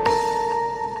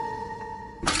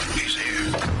 He's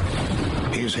here.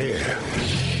 He's here.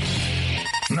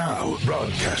 Now,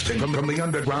 broadcasting from the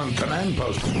underground command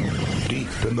post, deep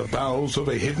in the bowels of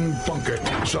a hidden bunker,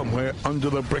 somewhere under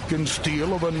the brick and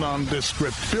steel of a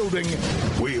nondescript building,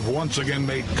 we've once again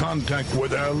made contact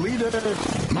with our leader,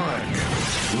 Mark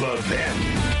Levin.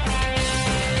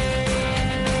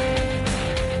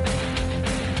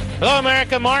 Hello,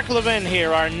 America. Mark Levin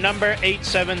here. Our number,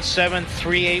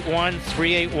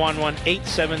 877-381-3811,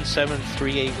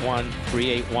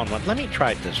 877-381-3811. Let me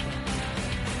try it this way.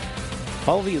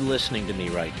 All of you listening to me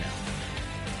right now,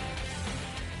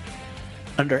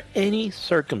 under any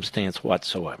circumstance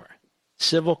whatsoever,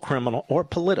 civil, criminal, or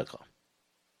political,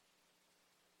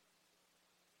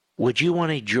 would you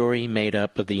want a jury made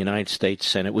up of the United States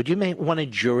Senate? Would you want a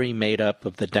jury made up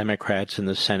of the Democrats in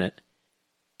the Senate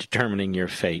determining your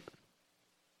fate?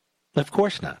 Of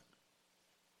course not.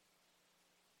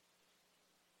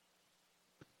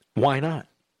 Why not?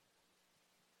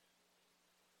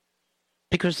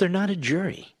 Because they're not a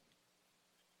jury.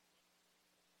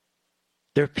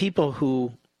 There are people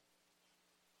who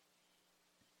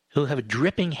have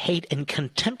dripping hate and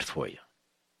contempt for you.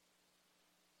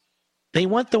 They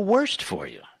want the worst for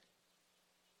you.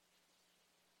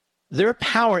 Their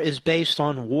power is based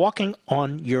on walking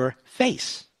on your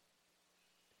face.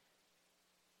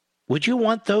 Would you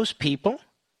want those people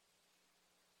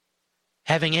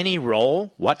having any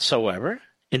role whatsoever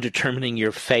in determining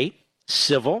your fate,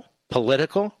 civil,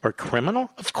 political, or criminal?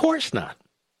 Of course not.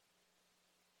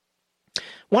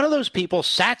 One of those people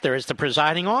sat there as the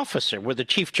presiding officer, where the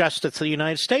Chief Justice of the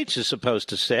United States is supposed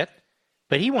to sit,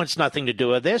 but he wants nothing to do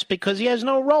with this because he has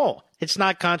no role. It's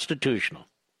not constitutional.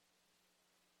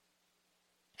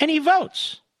 And he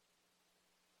votes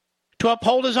to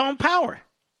uphold his own power.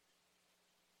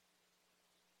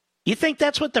 You think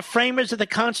that's what the framers of the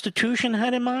Constitution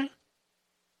had in mind?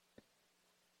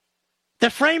 The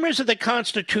framers of the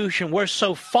Constitution were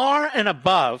so far and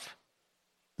above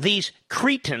these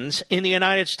cretins in the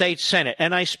United States Senate,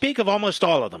 and I speak of almost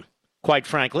all of them, quite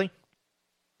frankly.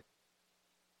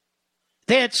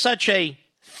 They had such a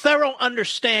thorough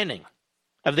understanding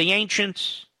of the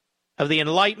ancients, of the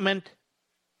Enlightenment,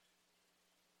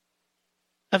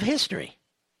 of history.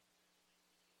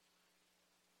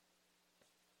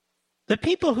 The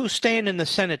people who stand in the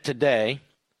Senate today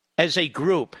as a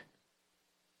group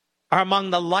are among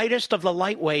the lightest of the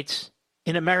lightweights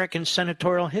in American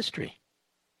senatorial history.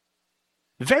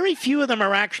 Very few of them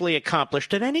are actually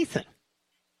accomplished at anything.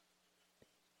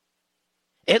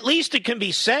 At least it can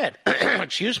be said,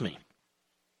 excuse me,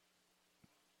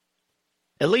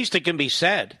 at least it can be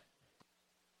said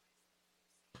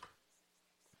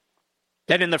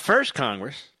that in the first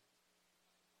Congress,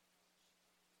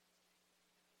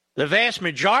 the vast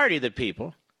majority of the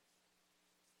people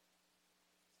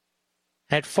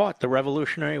had fought the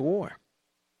Revolutionary War.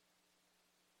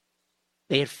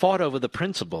 They had fought over the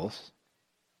principles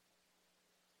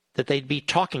that they'd be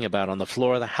talking about on the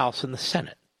floor of the House and the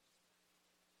Senate.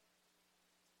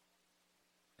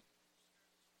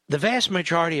 The vast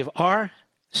majority of our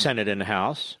Senate and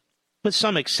House, with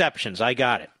some exceptions, I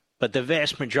got it, but the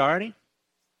vast majority,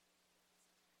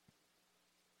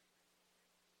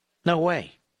 no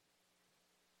way.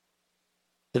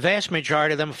 The vast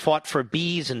majority of them fought for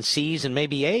B's and C's and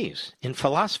maybe A's in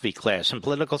philosophy class and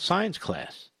political science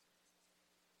class.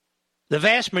 The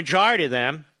vast majority of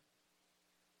them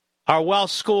are well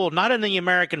schooled not in the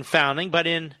American founding, but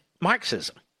in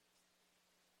Marxism,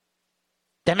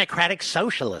 democratic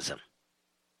socialism.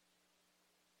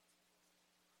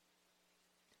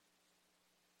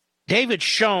 David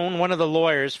Schoen, one of the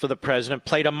lawyers for the president,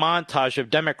 played a montage of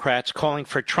Democrats calling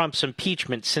for Trump's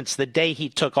impeachment since the day he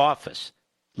took office,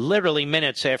 literally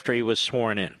minutes after he was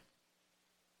sworn in.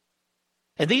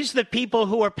 And these are the people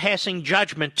who are passing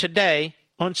judgment today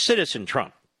on Citizen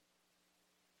Trump.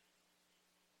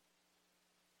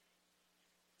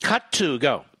 Cut 2,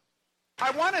 go. I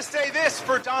want to say this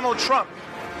for Donald Trump,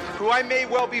 who I may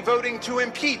well be voting to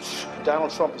impeach.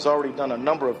 Donald Trump has already done a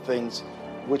number of things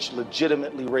which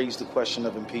legitimately raise the question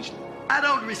of impeachment. I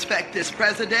don't respect this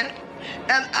president,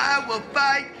 and I will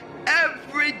fight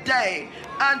every day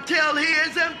until he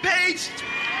is impeached.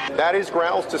 That is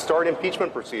grounds to start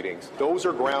impeachment proceedings. Those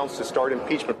are grounds to start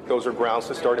impeachment. Those are grounds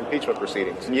to start impeachment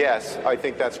proceedings. Yes, I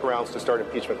think that's grounds to start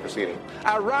impeachment proceedings.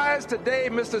 I rise today,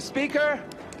 Mr. Speaker,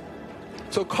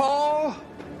 to call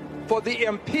for the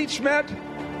impeachment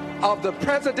of the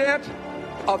President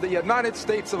of the United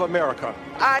States of America.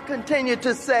 I continue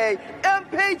to say,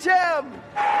 impeach him!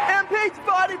 Impeach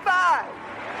 45!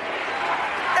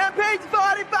 Impeach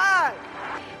 45!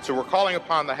 So we're calling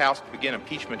upon the House to begin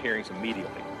impeachment hearings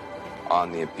immediately.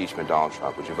 On the impeachment of Donald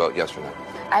Trump, would you vote yes or no?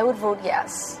 I would vote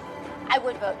yes. I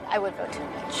would vote to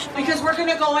impeach. Because we're going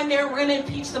to go in there, we're going to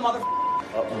impeach the motherfucker.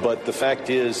 But the fact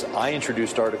is, I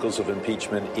introduced articles of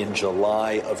impeachment in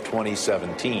July of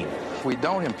 2017. If we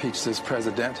don't impeach this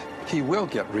president, he will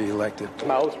get reelected.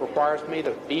 My oath requires me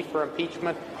to be for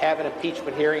impeachment, have an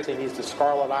impeachment hearing. He needs the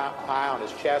scarlet eye on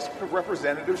his chest. The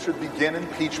representatives should begin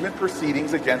impeachment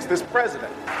proceedings against this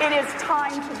president. It is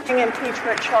time to bring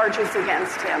impeachment charges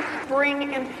against him.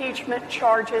 Bring impeachment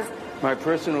charges. My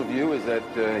personal view is that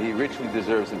he richly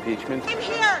deserves impeachment. I'm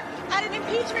here at an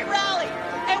impeachment rally,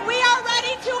 and we are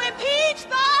ready to impeach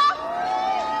the...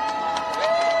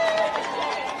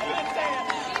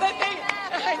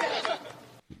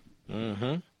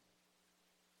 Mm-hmm.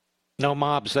 No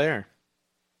mobs there.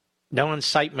 No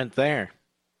incitement there.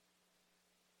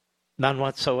 None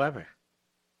whatsoever.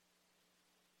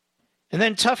 And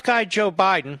then tough guy Joe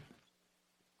Biden,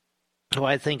 who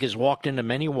I think has walked into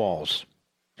many walls,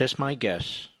 just my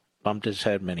guess, bumped his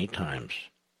head many times.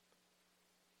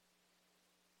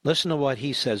 Listen to what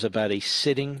he says about a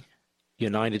sitting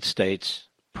United States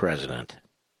president.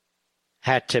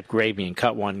 Hat tip gravy and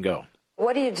cut one go.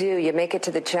 What do? You make it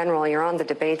to the general, you're on the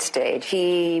debate stage.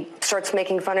 He starts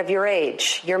making fun of your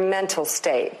age, your mental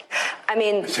state.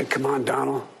 I said, come on,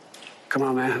 Donald. Come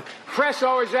on, man. Press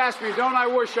always asks me, don't I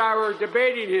wish I were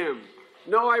debating him?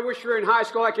 No, I wish we were in high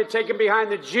school, I could take him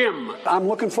behind the gym. I'm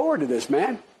looking forward to this,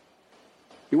 man.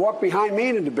 You walk behind me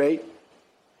in a debate.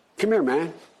 Come here,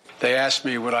 man. They asked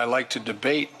me, would I like to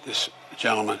debate this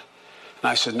gentleman? And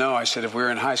I said, no. I said, if we were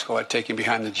in high school, I'd take him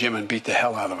behind the gym and beat the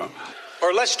hell out of him.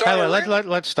 Or let's start.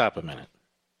 Let's stop a minute.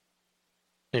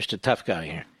 Mr. Tough Guy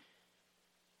here.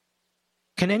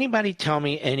 Can anybody tell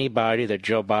me anybody that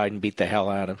Joe Biden beat the hell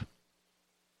out of?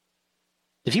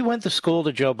 If you went to school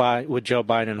with Joe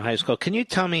Biden in high school, can you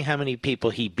tell me how many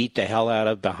people he beat the hell out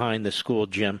of behind the school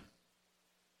gym?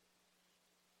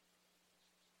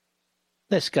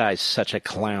 This guy's such a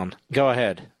clown. Go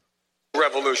ahead.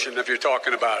 Revolution, if you're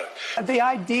talking about it. The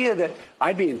idea that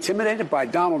I'd be intimidated by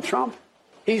Donald Trump.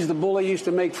 He's the bull I used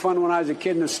to make fun when I was a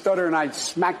kid in the stutter, and I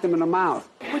smacked him in the mouth.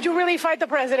 Would you really fight the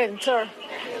president, sir?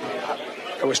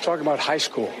 I was talking about high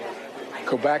school.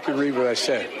 Go back and read what I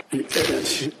said.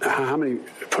 How many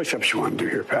push-ups you want to do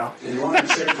here, pal? You want to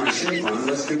check my shape on?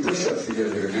 Let's do push-ups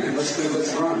together here, man.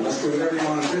 Let's run. Let's do whatever you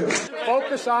want to do.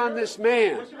 Focus on this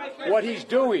man, what he's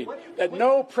doing, that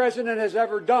no president has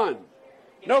ever done.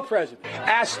 No president.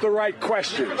 Ask the right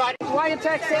questions. Why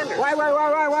attack Sanders? Why?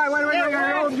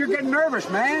 You're getting nervous,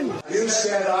 man. You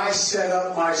said I set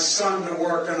up my son to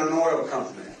work in an oil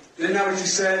company. Isn't that what you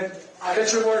said?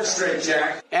 Get your words straight,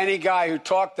 Jack. Any guy who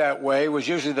talked that way was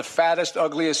usually the fattest,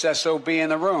 ugliest SOB in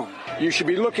the room. You should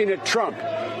be looking at Trump.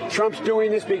 Trump's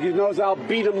doing this because he knows I'll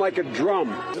beat him like a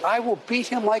drum. I will beat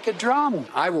him like a drum.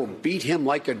 I will beat him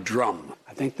like a drum.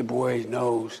 I think the boy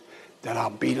knows that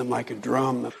I'll beat him like a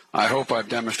drum. I hope I've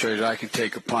demonstrated I can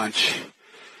take a punch.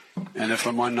 And if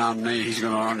I'm one nominee, he's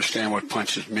going to understand what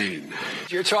punches mean.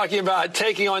 You're talking about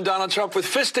taking on Donald Trump with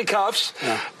fisticuffs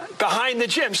behind the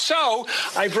gym. So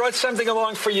I brought something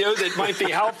along for you that might be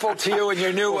helpful to you in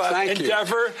your new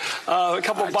endeavor. A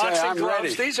couple boxing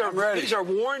gloves. These are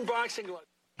worn boxing gloves.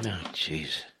 Oh,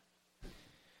 jeez.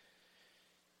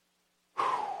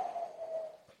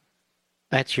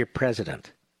 That's your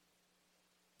president.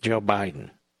 Joe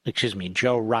Biden. Excuse me,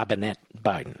 Joe Robinette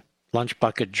Biden. Lunch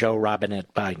bucket Joe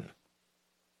Robinette Biden.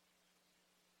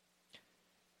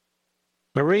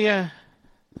 Maria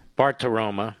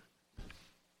Bartiromo.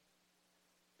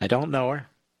 I don't know her,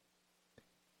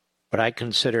 but I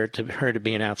consider her to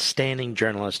be an outstanding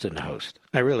journalist and host.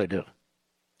 I really do.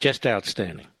 Just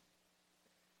outstanding.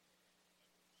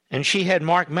 And she had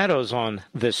Mark Meadows on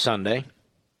this Sunday.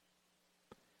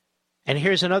 And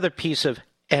here's another piece of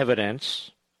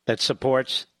evidence that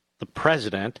supports the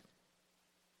president,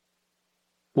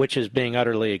 which is being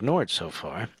utterly ignored so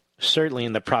far, certainly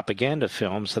in the propaganda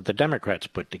films that the Democrats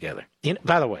put together.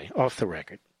 By the way, off the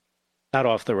record. Not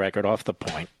off the record, off the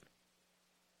point.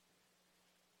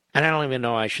 And I don't even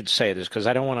know I should say this because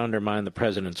I don't want to undermine the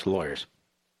president's lawyers.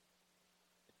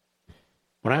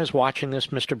 When I was watching this,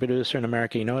 Mr. Producer, in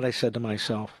America, you know what I said to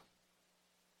myself?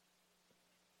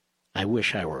 I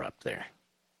wish I were up there.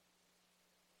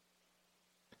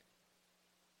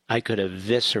 I could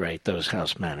eviscerate those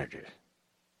House managers.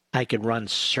 I could run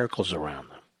circles around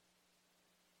them.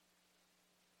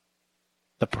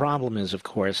 The problem is, of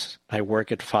course, I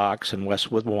work at Fox and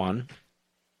Westwood One,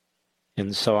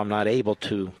 and so I'm not able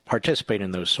to participate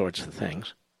in those sorts of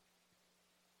things.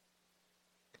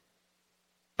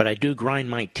 But I do grind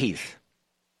my teeth.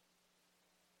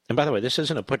 And by the way, this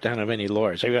isn't a put down of any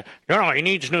lawyers. No, he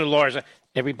needs new lawyers.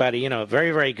 Everybody,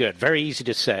 very, very good. Very easy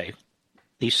to say.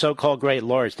 These so-called great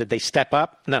lawyers, did they step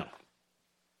up? No.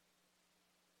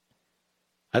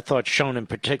 I thought Schoen in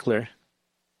particular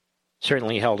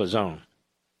certainly held his own.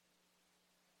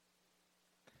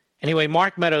 Anyway,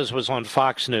 Mark Meadows was on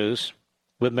Fox News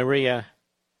with Maria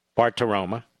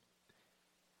Bartiromo,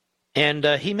 and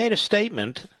he made a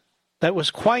statement that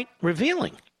was quite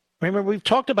revealing. Remember, we've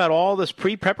talked about all this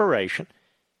pre-preparation,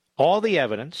 all the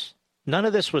evidence. None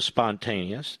of this was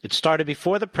spontaneous. It started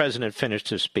before the president finished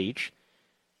his speech.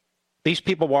 These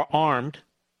people were armed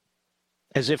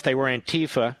as if they were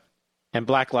Antifa and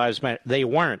Black Lives Matter. They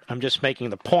weren't. I'm just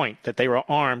making the point that they were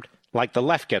armed like the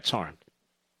left gets armed.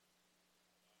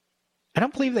 I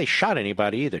don't believe they shot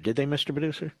anybody either, did they, Mr.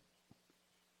 Producer?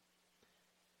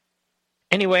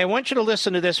 Anyway, I want you to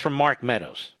listen to this from Mark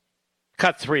Meadows.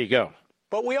 Cut 3, go.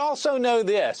 But we also know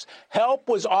this. Help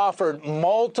was offered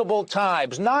multiple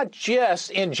times, not just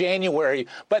in January,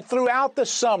 but throughout the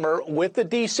summer with the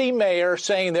D.C. mayor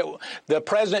saying that the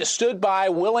president stood by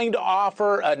willing to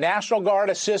offer National Guard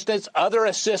assistance, other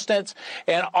assistance,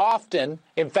 and often,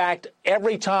 in fact,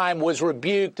 every time was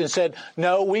rebuked and said,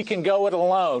 no, we can go it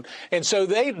alone. And so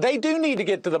they do need to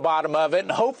get to the bottom of it,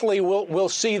 and hopefully we'll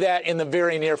see that in the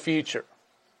very near future.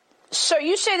 So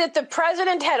you say that the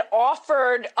president had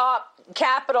offered up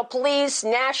Capitol Police,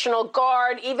 National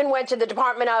Guard, even went to the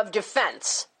Department of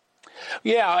Defense.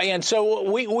 Yeah, and so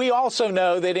we also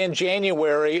know that in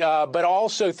January, but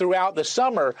also throughout the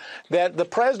summer, that the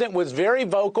president was very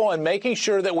vocal in making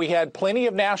sure that we had plenty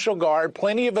of National Guard,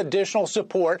 plenty of additional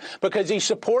support, because he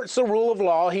supports the rule of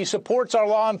law, he supports our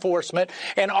law enforcement,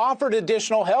 and offered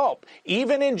additional help.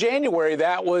 Even in January,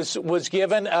 that was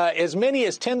given. As many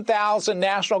as 10,000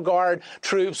 National Guard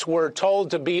troops were told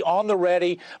to be on the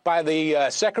ready by the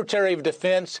Secretary of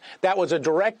Defense. That was a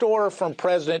direct order from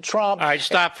President Trump. All right,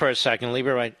 stop for a second.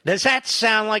 Right. Does that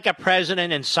sound like a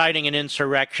president inciting an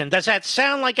insurrection? Does that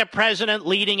sound like a president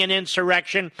leading an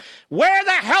insurrection? Where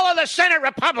the hell are the Senate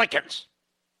Republicans?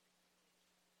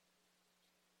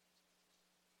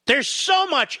 There's so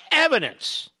much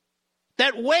evidence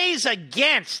that weighs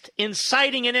against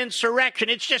inciting an insurrection.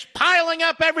 It's just piling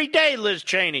up every day, Liz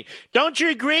Cheney. Don't you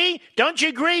agree? Don't you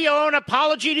agree? You owe an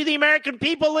apology to the American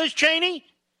people, Liz Cheney?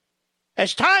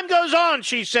 As time goes on,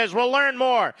 she says, we'll learn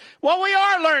more. Well, we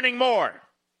are learning more.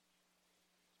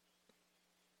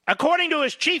 According to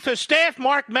his chief of staff,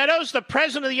 Mark Meadows, the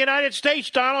president of the United States,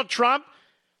 Donald Trump,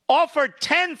 offered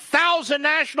 10,000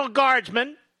 National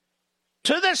Guardsmen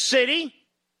to the city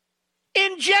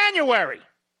in January.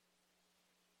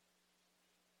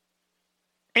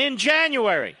 In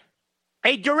January.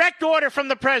 A direct order from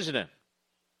the president.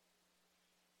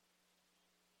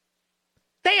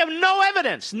 They have no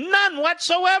evidence, none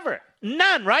whatsoever.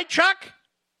 None, right, Chuck?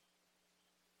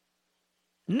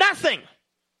 Nothing.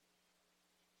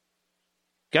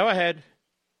 Go ahead.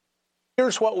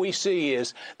 Here's what we see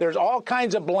is there's all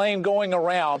kinds of blame going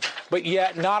around, but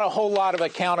yet not a whole lot of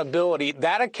accountability.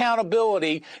 That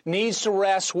accountability needs to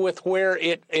rest with where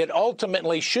it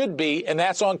ultimately should be, and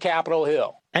that's on Capitol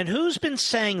Hill. And who's been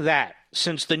saying that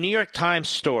since the New York Times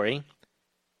story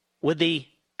with the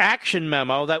action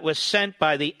memo that was sent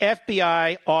by the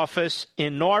FBI office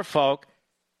in Norfolk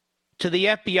to the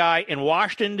FBI in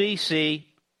Washington, D.C.,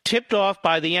 tipped off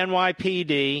by the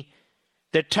NYPD,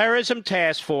 the Terrorism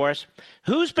Task Force?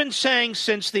 Who's been saying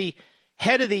since the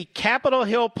head of the Capitol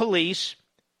Hill Police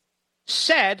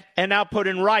said, and now put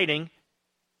in writing,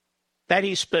 that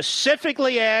he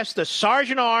specifically asked the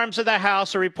Sergeant-at-Arms of the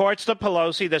House who reports to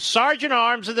Pelosi, the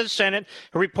Sergeant-at-Arms of the Senate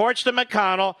who reports to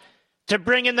McConnell, to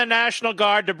bring in the National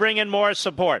Guard, to bring in more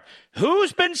support?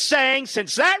 Who's been saying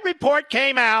since that report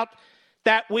came out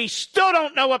that we still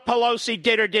don't know what Pelosi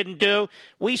did or didn't do?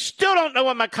 We still don't know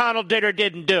what McConnell did or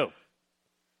didn't do.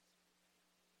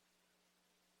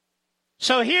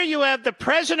 So here you have the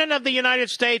President of the United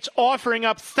States offering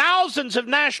up thousands of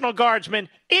National Guardsmen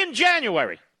in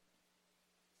January,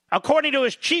 according to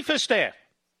his chief of staff.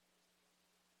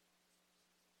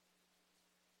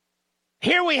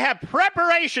 Here we have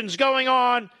preparations going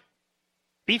on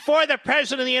before the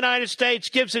President of the United States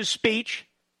gives his speech.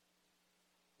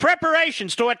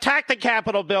 Preparations to attack the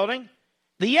Capitol building.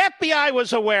 The FBI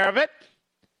was aware of it,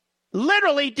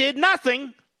 literally did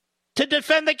nothing to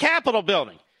defend the Capitol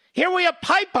building. Here we have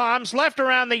pipe bombs left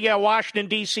around the Washington,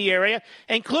 D.C. area,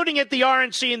 including at the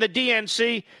RNC and the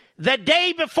DNC, the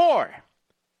day before.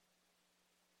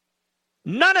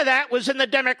 None of that was in the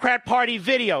Democrat Party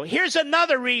video. Here's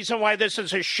another reason why this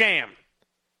is a sham.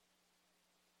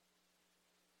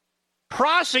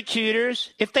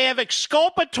 Prosecutors, if they have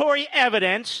exculpatory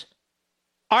evidence,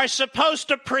 are supposed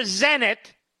to present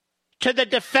it to the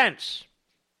defense.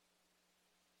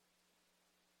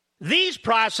 These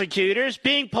prosecutors,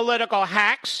 being political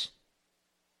hacks,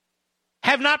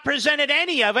 have not presented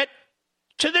any of it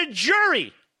to the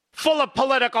jury full of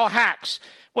political hacks.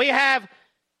 We have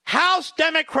House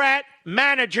Democrat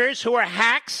managers who are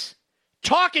hacks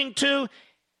talking to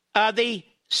the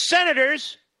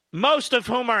senators, most of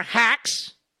whom are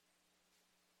hacks,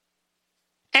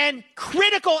 and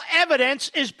critical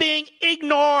evidence is being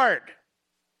ignored.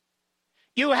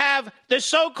 You have the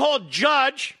so-called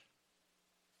judge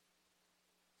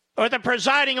or the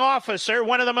presiding officer,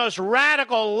 one of the most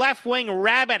radical left-wing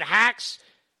rabbit hacks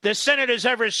the Senate has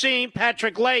ever seen,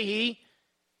 Patrick Leahy,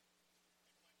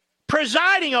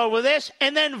 presiding over this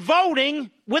and then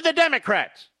voting with the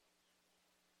Democrats.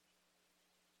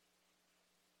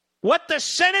 What the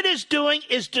Senate is doing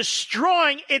is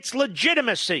destroying its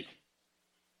legitimacy.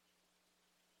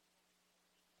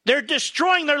 They're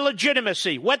destroying their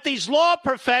legitimacy. What these law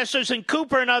professors and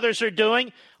Cooper and others are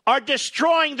doing are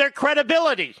destroying their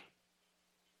credibility.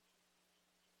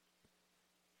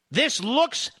 This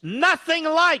looks nothing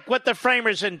like what the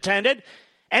framers intended,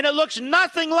 and it looks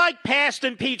nothing like past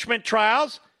impeachment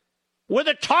trials where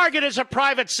the target is a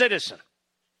private citizen.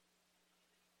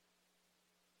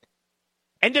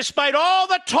 And despite all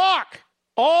the talk,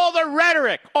 all the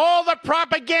rhetoric, all the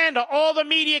propaganda, all the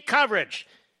media coverage,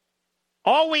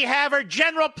 all we have are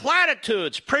general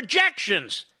platitudes,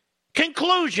 projections,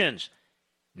 conclusions,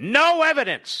 no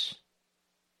evidence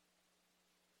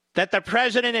that the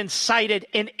president incited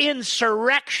an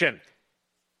insurrection.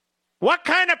 What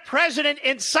kind of president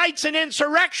incites an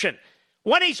insurrection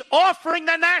when he's offering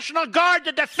the National Guard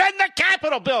to defend the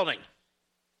Capitol building?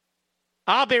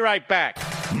 I'll be right back.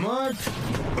 Mark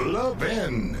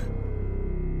Levin.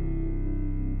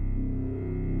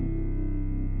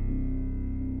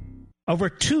 Over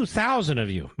 2,000 of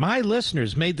you, my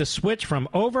listeners, made the switch from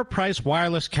overpriced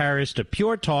wireless carriers to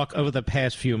Pure Talk over the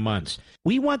past few months.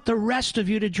 We want the rest of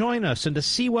you to join us and to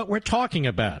see what we're talking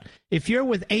about. If you're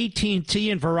with AT&T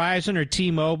and Verizon or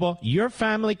T-Mobile, your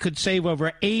family could save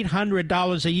over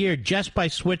 $800 a year just by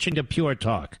switching to Pure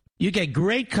Talk. You get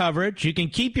great coverage, you can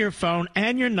keep your phone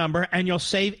and your number, and you'll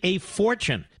save a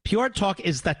fortune. Pure Talk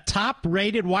is the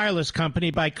top-rated wireless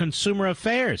company by Consumer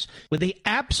Affairs with the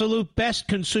absolute best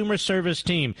consumer service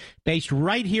team based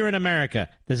right here in America.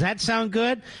 Does that sound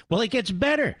good? Well, it gets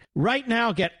better. Right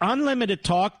now, get unlimited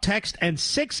talk, text, and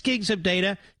 6 gigs of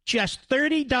data, just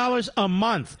 $30 a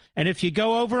month. And if you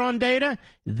go over on data,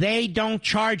 they don't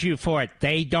charge you for it.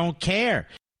 They don't care.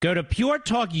 Go to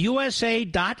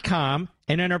puretalkusa.com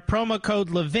and enter promo code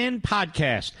Levin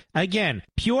Podcast. Again,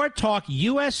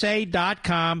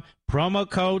 puretalkusa.com, promo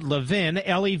code Levin,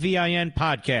 Levin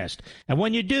Podcast. And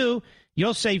when you do,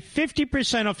 you'll save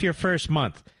 50% off your first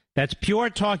month. That's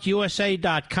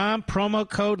puretalkusa.com, promo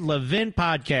code Levin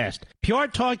Podcast. Pure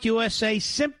Talk USA,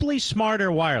 simply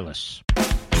smarter wireless.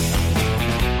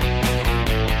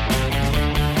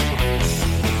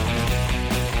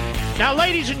 Now,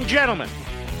 ladies and gentlemen,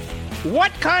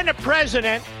 what kind of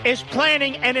president is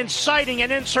planning and inciting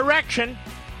an insurrection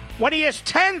when he has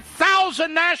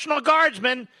 10,000 National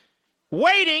Guardsmen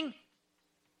waiting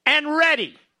and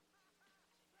ready?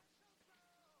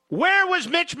 Where was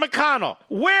Mitch McConnell?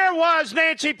 Where was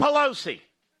Nancy Pelosi?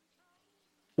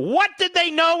 What did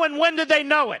they know and when did they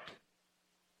know it?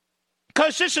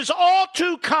 Because this is all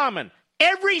too common.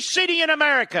 Every city in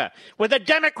America where the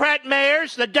Democrat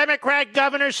mayors, the Democrat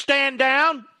governors stand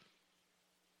down,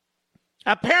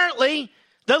 apparently,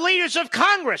 the leaders of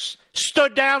Congress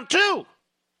stood down, too.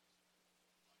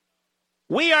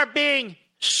 We are being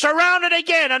surrounded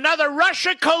again, another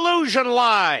Russia collusion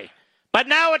lie. But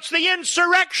now it's the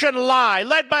insurrection lie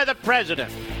led by the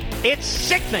president. It's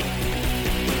sickening.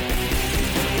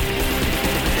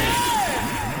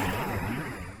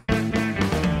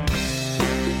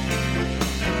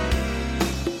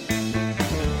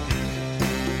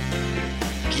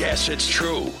 Yes, it's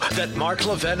true that Mark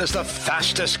Levin is the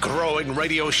fastest growing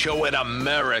radio show in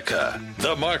America.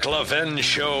 The Mark Levin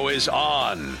Show is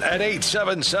on at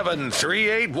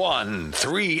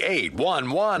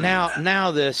 877-381-3811.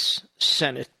 Now this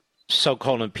Senate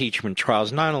so-called impeachment trial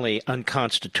is not only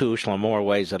unconstitutional in more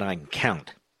ways than I can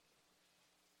count.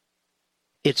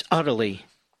 It's utterly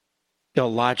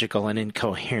illogical and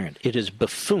incoherent. It is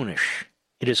buffoonish.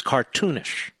 It is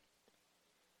cartoonish.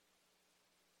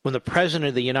 When the President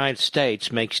of the United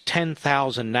States makes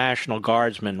 10,000 National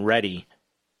Guardsmen ready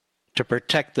to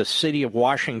protect the city of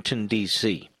Washington,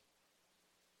 D.C.,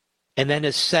 and then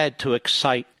is said to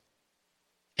excite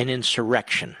an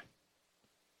insurrection,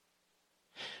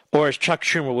 or as Chuck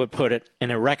Schumer would put it,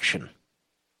 an erection.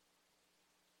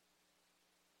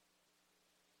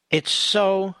 It's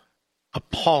so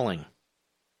appalling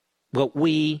what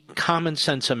we common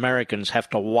sense Americans have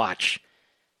to watch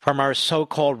from our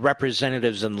so-called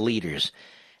representatives and leaders.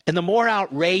 And the more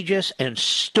outrageous and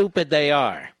stupid they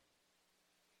are,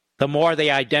 the more they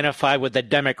identify with the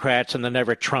Democrats and the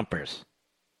Never-Trumpers.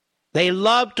 They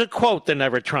love to quote the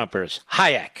Never-Trumpers: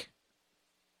 Hayek,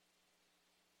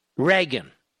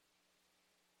 Reagan,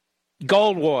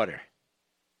 Goldwater,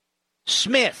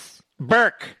 Smith,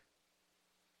 Burke.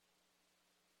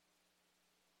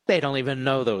 They don't even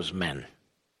know those men.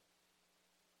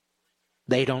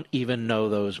 They don't even know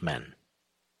those men.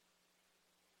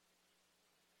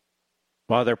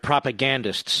 While they're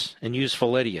propagandists and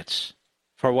useful idiots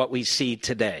for what we see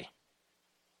today.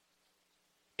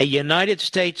 A United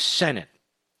States Senate,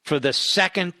 for the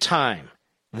second time,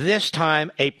 this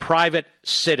time a private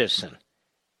citizen,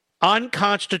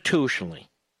 unconstitutionally,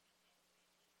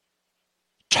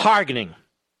 targeting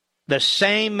the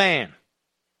same man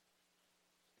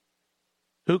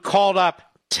who called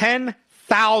up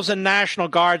 10,000 National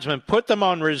Guardsmen, put them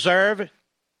on reserve,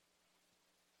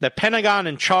 the Pentagon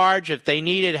in charge if they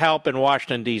needed help in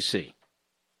Washington, D.C.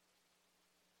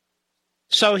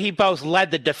 So he both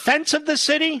led the defense of the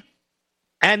city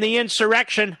and the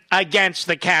insurrection against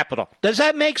the Capitol. Does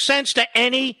that make sense to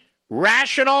any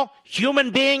rational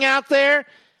human being out there?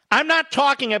 I'm not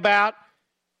talking about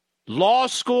law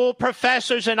school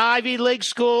professors in Ivy League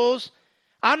schools.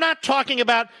 I'm not talking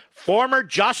about former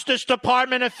Justice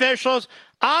Department officials.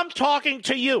 I'm talking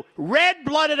to you,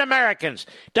 red-blooded Americans.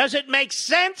 Does it make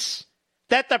sense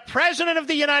that the President of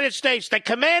the United States, the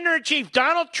Commander-in-Chief,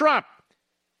 Donald Trump,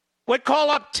 would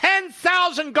call up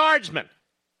 10,000 guardsmen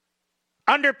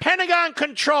under Pentagon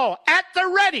control at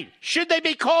the ready, should they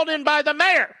be called in by the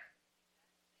mayor?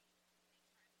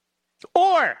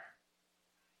 Or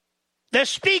the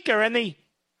Speaker and the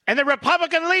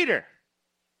Republican leader,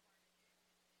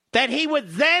 that he would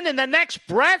then, in the next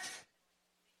breath,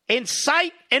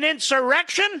 incite an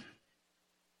insurrection?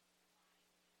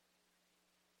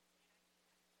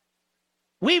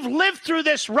 We've lived through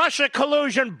this Russia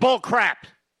collusion bullcrap.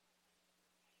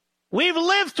 We've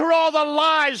lived through all the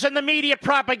lies and the media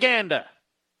propaganda,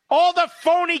 all the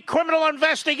phony criminal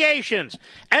investigations,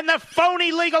 and the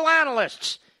phony legal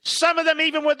analysts, some of them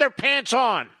even with their pants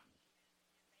on.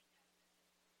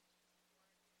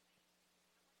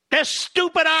 The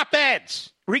stupid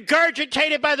op-eds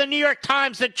regurgitated by the New York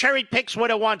Times that cherry picks what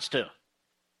it wants to.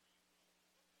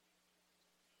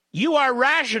 You are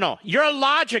rational. You're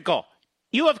logical.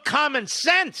 You have common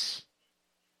sense.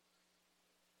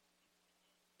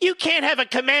 You can't have a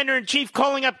commander-in-chief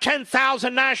calling up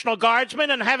 10,000 National Guardsmen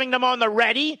and having them on the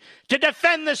ready to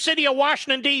defend the city of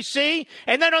Washington, D.C.,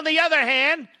 and then on the other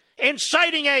hand,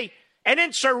 inciting an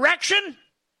insurrection?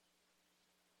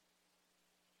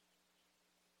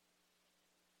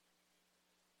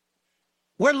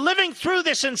 We're living through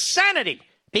this insanity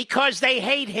because they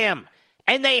hate him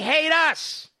and they hate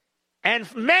us. And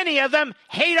many of them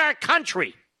hate our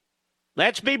country.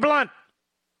 Let's be blunt.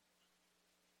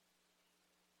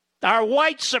 Our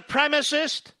white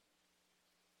supremacist,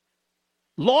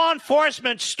 law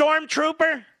enforcement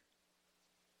stormtrooper,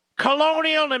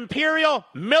 colonial and imperial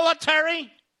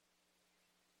military,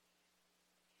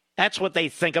 that's what they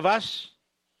think of us.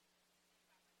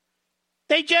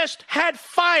 They just had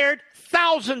fired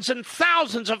thousands and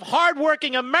thousands of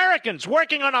hardworking Americans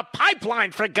working on a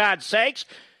pipeline, for God's sakes.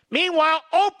 Meanwhile,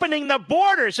 opening the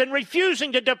borders and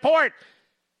refusing to deport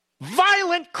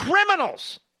violent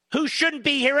criminals who shouldn't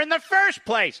be here in the first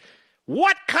place.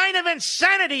 What kind of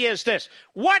insanity is this?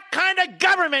 What kind of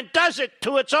government does it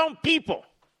to its own people?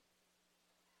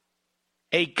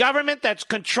 A government that's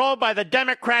controlled by the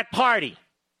Democrat Party,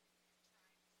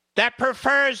 that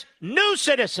prefers new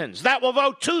citizens that will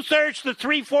vote 2/3 to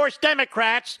 3/4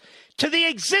 Democrats to the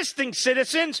existing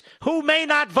citizens who may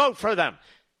not vote for them.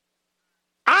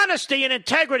 Honesty and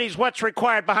integrity is what's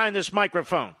required behind this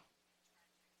microphone.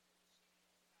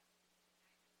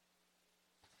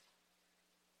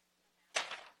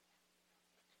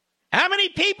 How many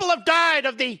people have died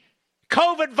of the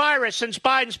COVID virus since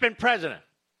Biden's been president?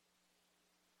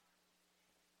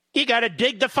 You got to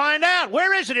dig to find out.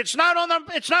 Where is it? It's not on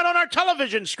our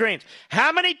television screens.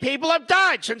 How many people have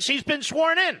died since he's been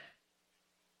sworn in?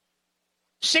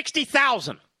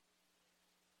 60,000.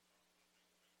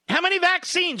 How many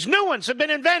vaccines, new ones, have been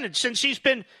invented since he's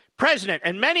been president?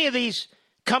 And many of these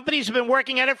companies have been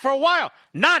working at it for a while.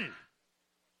 None.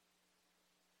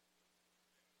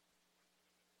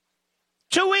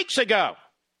 2 weeks ago,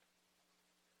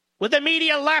 with the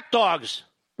media lapdogs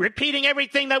repeating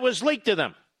everything that was leaked to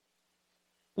them,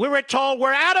 we were told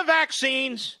we're out of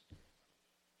vaccines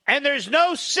and there's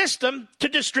no system to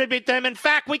distribute them. In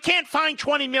fact, we can't find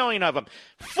 20 million of them.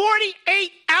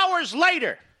 48 hours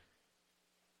later,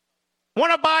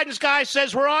 one of Biden's guys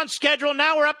says we're on schedule.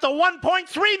 Now we're up to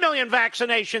 1.3 million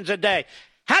vaccinations a day.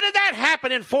 How did that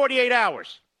happen in 48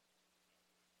 hours?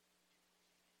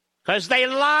 Because they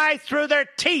lie through their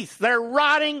teeth, their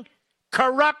rotting,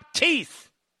 corrupt teeth.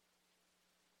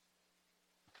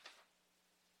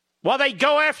 While they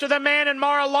go after the man in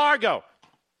Mar-a-Lago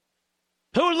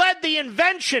who led the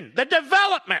invention, the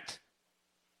development,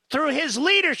 through his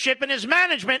leadership and his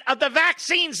management of the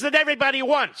vaccines that everybody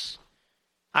wants.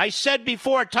 I said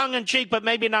before, tongue-in-cheek, but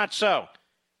maybe not so.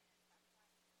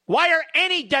 Why are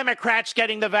any Democrats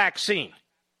getting the vaccine?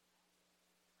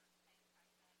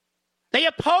 They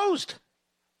opposed.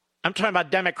 I'm talking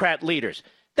about Democrat leaders.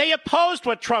 They opposed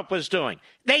what Trump was doing.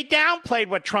 They downplayed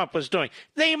what Trump was doing.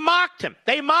 They mocked him.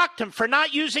 They mocked him for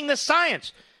not using the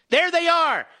science. There they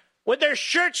are with their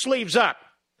shirt sleeves up.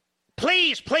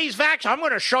 Please vaccinate. I'm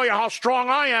going to show you how strong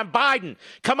I am, Biden,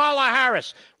 Kamala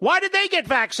Harris. Why did they get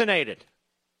vaccinated?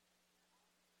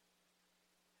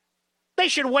 They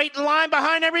should wait in line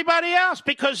behind everybody else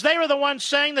because they were the ones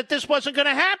saying that this wasn't going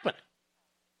to happen.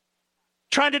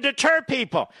 Trying to deter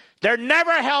people. They're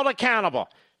never held accountable.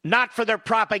 Not for their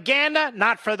propaganda,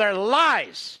 not for their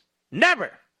lies.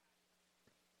 Never.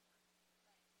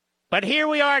 But here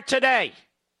we are today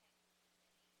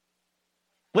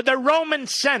with the Roman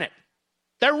Senate.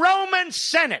 The Roman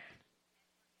Senate.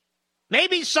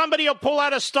 Maybe somebody will pull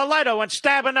out a stiletto and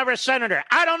stab another senator.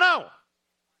 I don't know.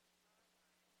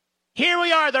 Here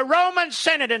we are, the Roman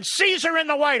Senate and Caesar in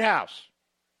the White House.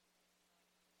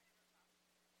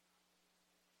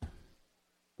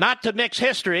 Not to mix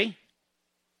history,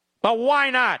 but why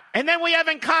not? And then we have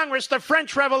in Congress the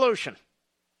French Revolution.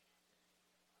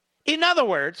 In other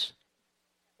words,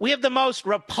 we have the most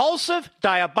repulsive,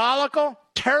 diabolical,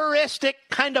 terroristic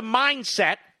kind of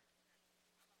mindset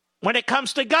when it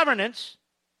comes to governance.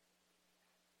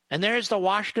 And there's the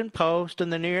Washington Post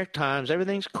and the New York Times.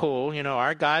 Everything's cool. You know,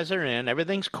 our guys are in.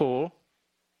 Everything's cool.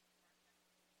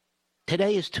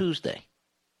 Today is Tuesday.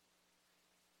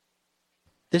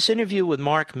 This interview with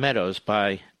Mark Meadows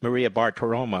by Maria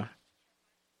Bartiromo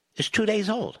is 2 days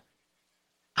old.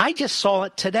 I just saw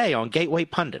it today on Gateway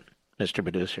Pundit, Mr.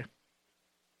 Producer.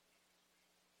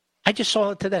 I just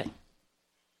saw it today.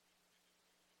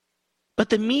 But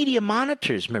the media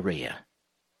monitors Maria.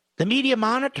 The media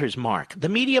monitors Mark. The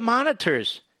media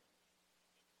monitors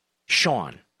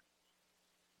Sean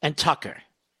and Tucker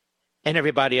and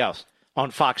everybody else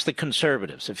on Fox, the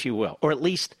conservatives, if you will, or at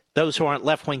least those who aren't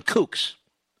left-wing kooks.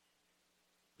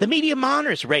 The media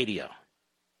monitors radio.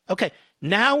 Okay,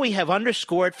 now we have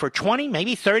underscored for 20,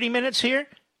 maybe 30 minutes here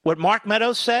what Mark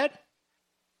Meadows said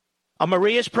on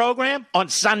Maria's program on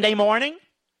Sunday morning.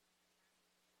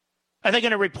 Are they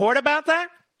going to report about that?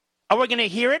 Are we going to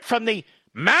hear it from the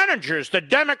managers, the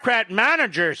Democrat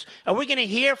managers? Are we going to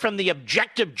hear from the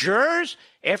objective jurors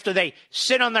after they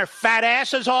sit on their fat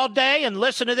asses all day and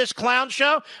listen to this clown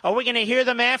show? Are we going to hear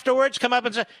them afterwards come up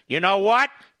and say, you know what?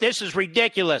 This is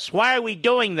ridiculous. Why are we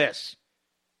doing this?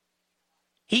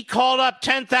 He called up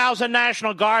 10,000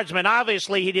 National Guardsmen.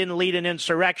 Obviously, he didn't lead an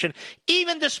insurrection,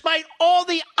 even despite all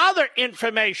the other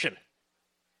information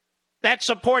that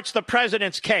supports the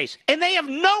president's case. And they have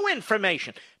no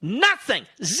information. Nothing.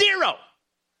 Zero.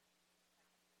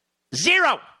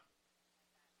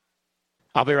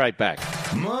 I'll be right back.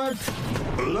 Mark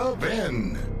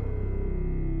Levin.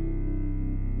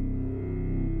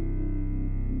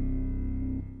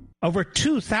 Over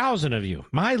 2,000 of you,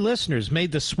 my listeners,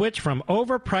 made the switch from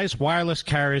overpriced wireless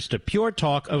carriers to Pure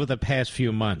Talk over the past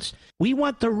few months. We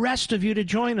want the rest of you to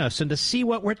join us and to see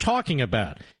what we're talking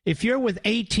about. If you're with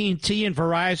AT&T and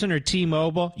Verizon or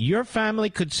T-Mobile, your family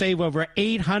could save over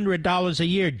 $800 a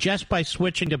year just by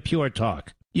switching to Pure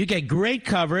Talk. You get great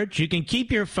coverage, you can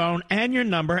keep your phone and your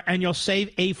number, and you'll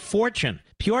save a fortune.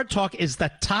 Pure Talk is the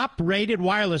top-rated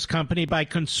wireless company by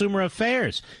Consumer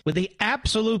Affairs with the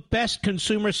absolute best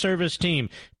consumer service team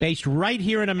based right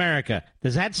here in America.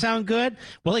 Does that sound good?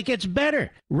 Well, it gets better.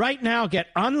 Right now, get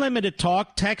unlimited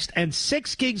talk, text, and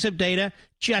 6 gigs of data,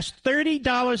 just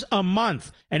 $30 a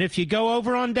month. And if you go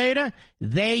over on data,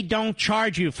 they don't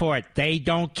charge you for it. They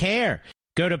don't care.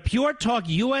 Go to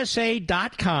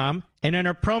puretalkusa.com and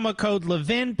enter promo code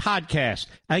Levin Podcast.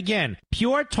 Again,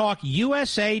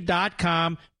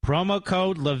 puretalkusa.com, promo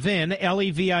code Levin,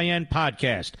 Levin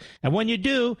Podcast. And when you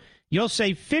do, you'll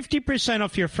save 50%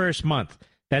 off your first month.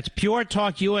 That's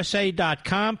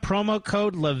puretalkusa.com, promo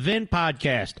code Levin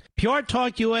Podcast. Pure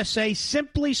Talk USA,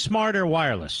 simply smarter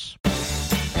wireless.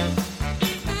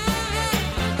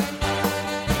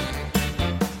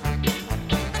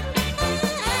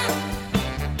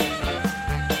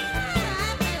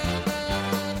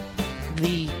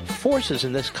 The forces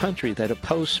in this country that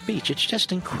oppose speech, it's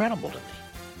just incredible to me.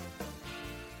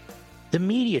 The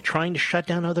media trying to shut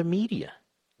down other media.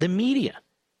 The media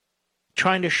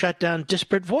trying to shut down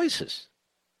disparate voices.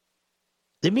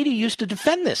 The media used to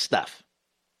defend this stuff.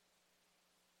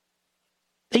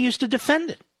 They used to defend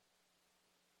it.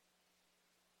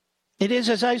 It is,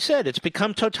 as I said, it's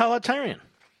become totalitarian.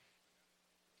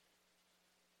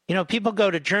 You know, people go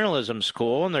to journalism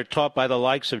school and they're taught by the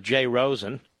likes of Jay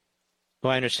Rosen, who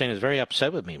I understand is very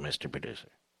upset with me, Mr. Producer.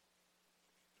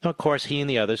 Of course, he and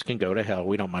the others can go to hell.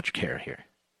 We don't much care here.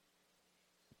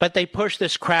 But they push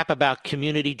this crap about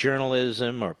community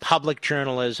journalism or public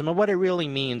journalism, and what it really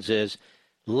means is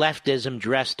leftism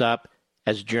dressed up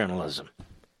as journalism.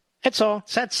 That's all.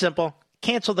 It's that simple.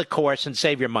 Cancel the course and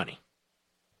save your money.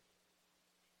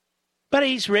 But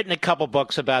he's written a couple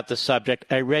books about the subject.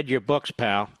 I read your books,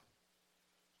 pal.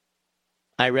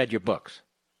 I read your books.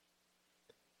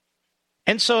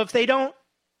 And so if they don't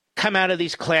come out of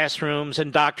these classrooms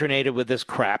indoctrinated with this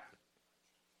crap,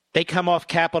 they come off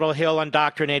Capitol Hill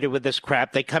indoctrinated with this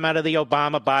crap, they come out of the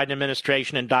Obama-Biden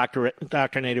administration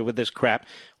indoctrinated with this crap,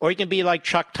 or he can be like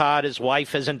Chuck Todd, his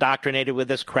wife is indoctrinated with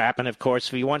this crap, and of course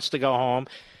if he wants to go home,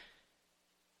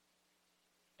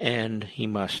 and he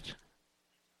must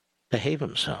behave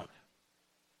himself.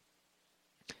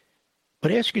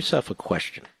 But ask yourself a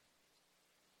question.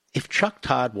 If Chuck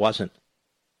Todd wasn't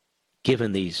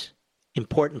given these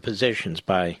important positions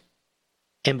by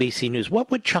NBC News,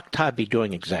 what would Chuck Todd be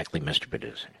doing exactly, Mr.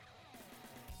 Producer?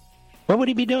 What would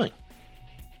he be doing?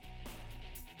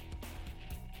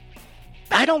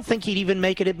 I don't think he'd even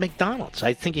make it at McDonald's.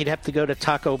 I think he'd have to go to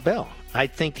Taco Bell. I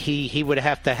think he would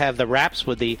have to have the wraps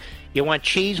with the, you want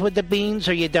cheese with the beans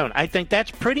or you don't. I think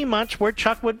that's pretty much where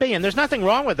Chuck would be. And there's nothing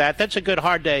wrong with that. That's a good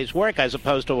hard day's work as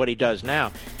opposed to what he does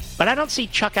now. But I don't see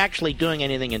Chuck actually doing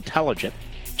anything intelligent.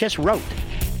 Just wrote.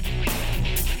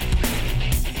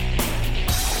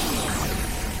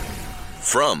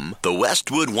 From the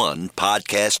Westwood One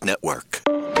Podcast Network.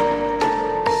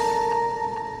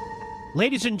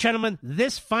 Ladies and gentlemen,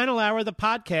 this final hour of the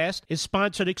podcast is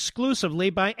sponsored exclusively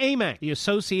by AMAC, the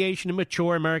Association of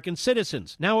Mature American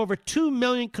Citizens. Now over 2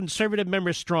 million conservative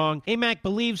members strong, AMAC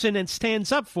believes in and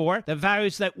stands up for the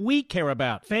values that we care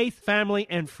about: faith, family,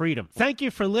 and freedom. Thank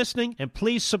you for listening, and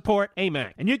please support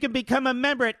AMAC. And you can become a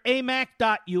member at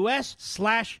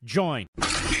amac.us/join.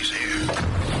 He's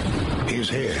here. He's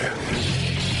here.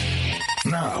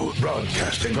 Now,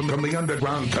 broadcasting from the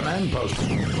underground command post,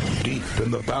 deep in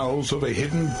the bowels of a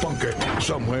hidden bunker,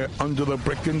 somewhere under the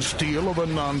brick and steel of a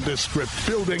nondescript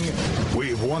building,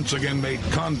 we've once again made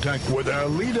contact with our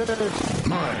leader,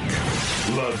 Mark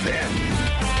Levin.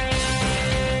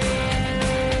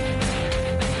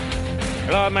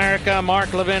 Hello, America.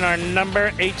 Mark Levin, our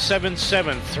number,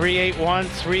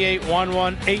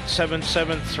 877-381-3811,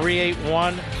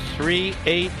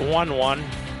 877-381-3811.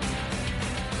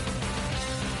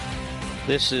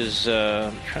 This is,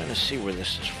 I'm trying to see where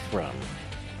this is from.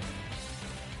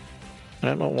 I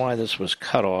don't know why this was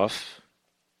cut off.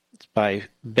 It's by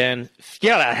Ben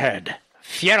Fjellerhead.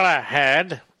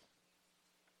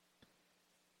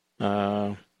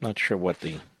 Not sure what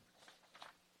the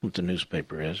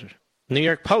newspaper is. New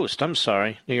York Post, I'm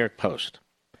sorry. New York Post.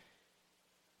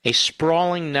 A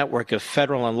sprawling network of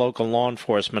federal and local law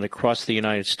enforcement across the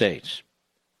United States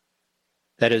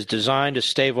that is designed to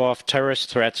stave off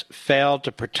terrorist threats failed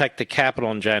to protect the Capitol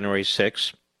on January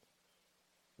 6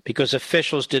 because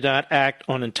officials did not act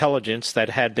on intelligence that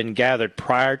had been gathered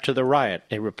prior to the riot,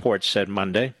 a report said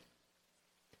Monday.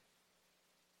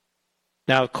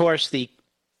 Now, of course, the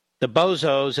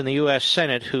bozos in the U.S.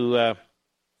 Senate who,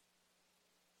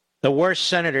 the worst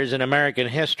senators in American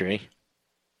history,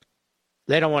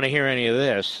 they don't want to hear any of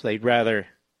this. They'd rather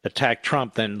attack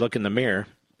Trump than look in the mirror.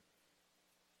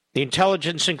 The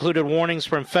intelligence included warnings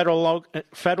from federal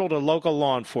to local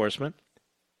law enforcement.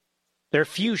 There are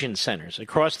fusion centers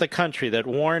across the country that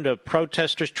warned of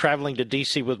protesters traveling to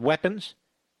D.C. with weapons,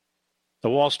 the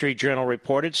Wall Street Journal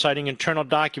reported, citing internal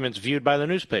documents viewed by the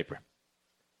newspaper.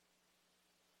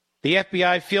 The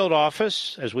FBI field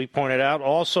office, as we pointed out,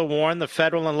 also warned the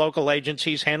federal and local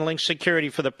agencies handling security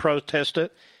for the protest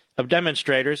of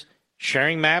demonstrators,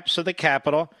 sharing maps of the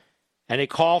Capitol, and a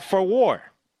call for war,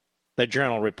 the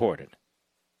Journal reported.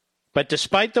 But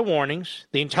despite the warnings,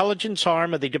 the intelligence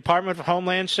arm of the Department of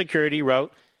Homeland Security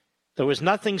wrote there was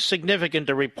nothing significant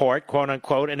to report, quote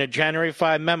unquote, in a January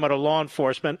 5 memo to law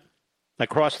enforcement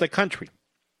across the country.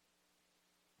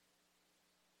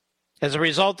 As a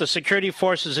result, the security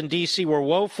forces in D.C. were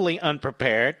woefully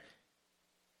unprepared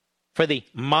for the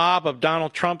mob of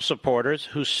Donald Trump supporters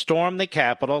who stormed the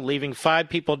Capitol, leaving 5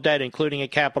 people dead, including a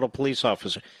Capitol police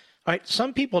officer. All right,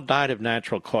 some people died of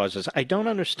natural causes. I don't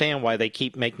understand why they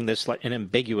keep making this like an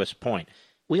ambiguous point.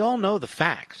 We all know the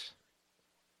facts.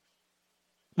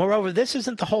 Moreover, this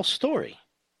isn't the whole story.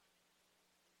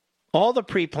 All the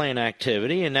pre-planned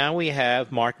activity, and now we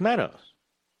have Mark Meadows.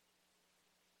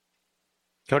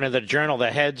 According to the Journal, the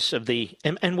heads of the...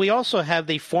 And we also have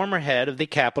the former head of the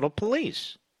Capitol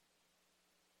Police,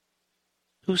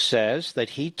 who says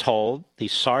that he told the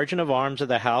Sergeant of Arms of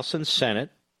the House and Senate,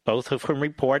 both of whom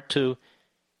report to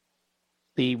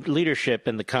the leadership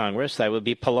in the Congress, that would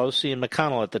be Pelosi and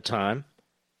McConnell at the time,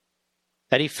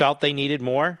 that he felt they needed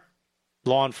more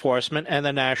law enforcement and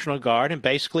the National Guard, and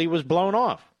basically was blown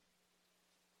off.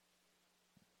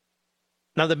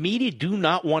 Now, the media do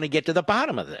not want to get to the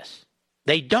bottom of this.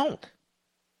 They don't.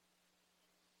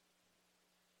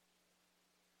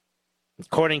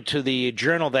 According to the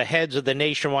Journal, the heads of the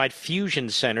nationwide fusion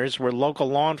centers, where local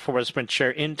law enforcement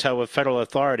share intel with federal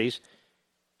authorities,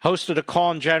 hosted a call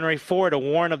on January 4 to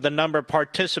warn of the number of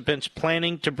participants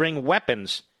planning to bring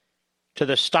weapons to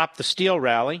the Stop the Steal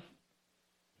rally.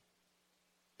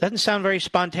 Doesn't sound very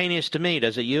spontaneous to me,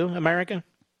 does it you, America?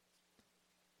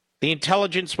 The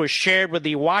intelligence was shared with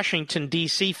the Washington,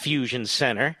 D.C. Fusion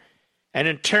Center, and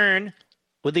in turn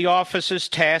with the offices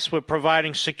tasked with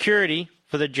providing security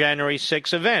for the January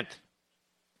 6 event.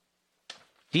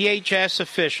 DHS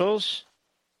officials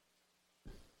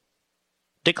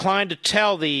declined to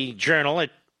tell the Journal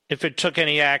if it took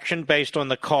any action based on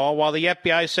the call, while the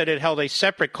FBI said it held a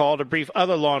separate call to brief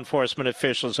other law enforcement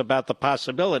officials about the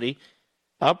possibility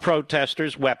of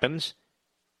protesters'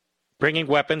 bringing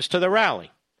weapons to the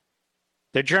rally.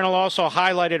 The Journal also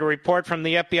highlighted a report from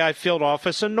the FBI field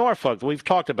office in Norfolk. We've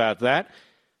talked about that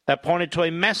pointed to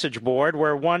a message board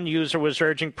where one user was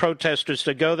urging protesters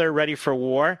to go there ready for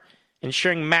war and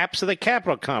sharing maps of the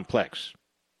Capitol complex.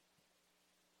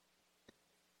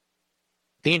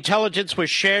 The intelligence was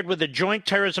shared with the Joint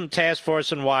Terrorism Task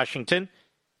Force in Washington,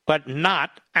 but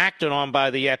not acted on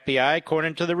by the FBI,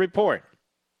 according to the report.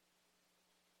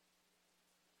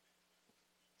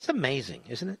 It's amazing,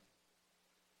 isn't it?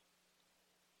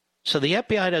 So the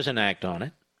FBI doesn't act on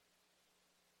it.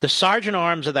 The Sergeant at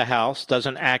Arms of the House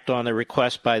doesn't act on the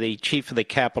request by the Chief of the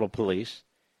Capitol Police.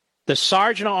 The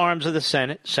Sergeant at Arms of the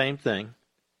Senate, same thing.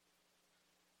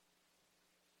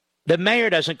 The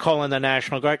mayor doesn't call in the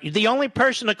National Guard. The only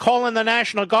person to call in the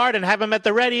National Guard and have them at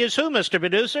the ready is who, Mr.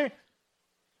 Producer?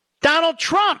 Donald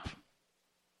Trump.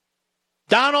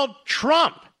 Donald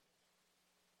Trump,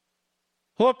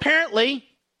 who apparently,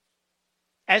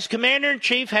 as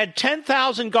Commander-in-Chief, had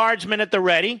 10,000 guardsmen at the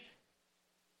ready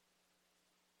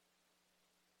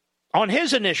on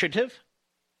his initiative,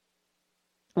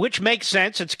 which makes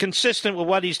sense. It's consistent with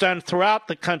what he's done throughout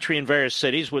the country in various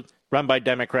cities run by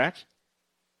Democrats.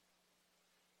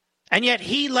 And yet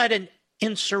he led an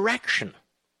insurrection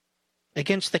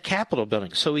against the Capitol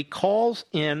building. So he calls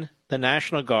in the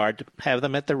National Guard to have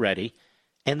them at the ready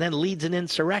and then leads an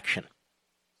insurrection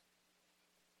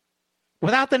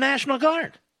without the National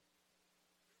Guard.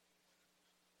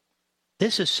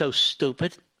 This is so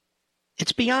stupid.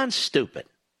 It's beyond stupid.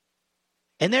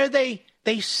 And there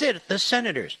they sit, the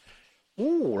senators.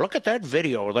 Ooh, look at that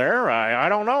video there. I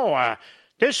don't know.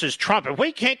 This is Trump. If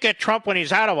we can't get Trump when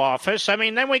he's out of office,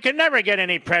 then we can never get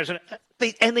any president.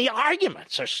 And the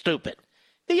arguments are stupid.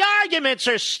 The arguments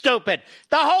are stupid.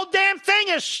 The whole damn thing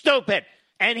is stupid.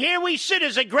 And here we sit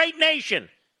as a great nation.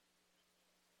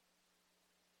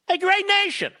 A great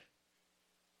nation.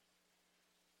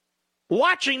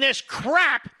 Watching this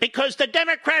crap because the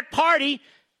Democrat Party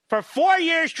for 4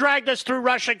 years dragged us through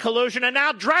Russian collusion and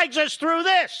now drags us through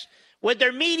this with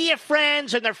their media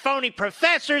friends and their phony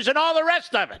professors and all the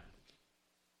rest of it.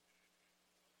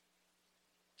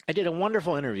 I did a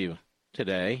wonderful interview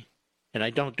today, and I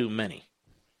don't do many.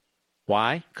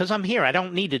 Why? Because I'm here. I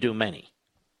don't need to do many.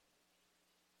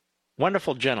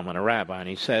 Wonderful gentleman, a rabbi, and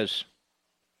he says,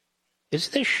 is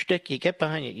this shtick you get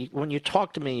behind you? When you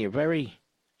talk to me, you're very,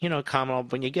 calm.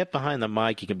 When you get behind the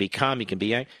mic, you can be calm, you can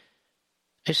be angry.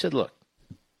 I said, look,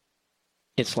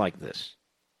 it's like this.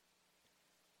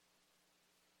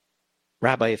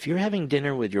 Rabbi, if you're having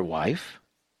dinner with your wife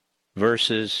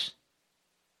versus,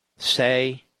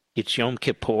 say, it's Yom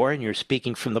Kippur and you're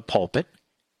speaking from the pulpit,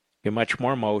 you're much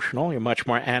more emotional, you're much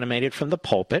more animated from the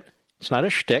pulpit, it's not a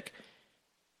shtick,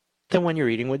 than when you're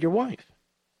eating with your wife.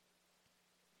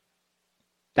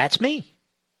 That's me.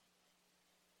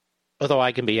 Although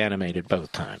I can be animated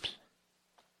both times.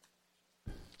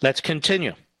 Let's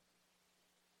continue.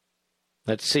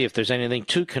 Let's see if there's anything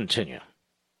to continue.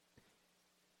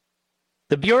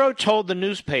 The Bureau told the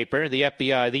newspaper, the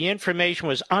FBI, the information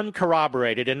was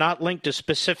uncorroborated and not linked to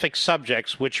specific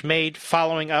subjects, which made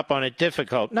following up on it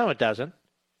difficult. No, it doesn't.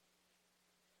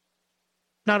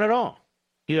 Not at all.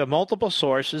 You have multiple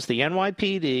sources, the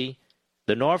NYPD,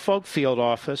 the Norfolk field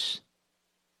office.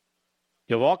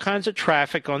 You have all kinds of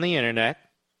traffic on the internet.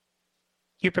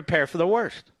 You prepare for the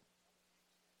worst.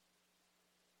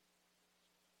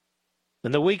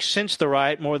 In the weeks since the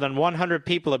riot, more than 100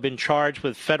 people have been charged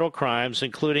with federal crimes,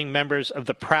 including members of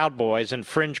the Proud Boys and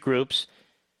fringe groups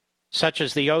such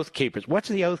as the Oath Keepers. What's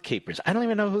the Oath Keepers? I don't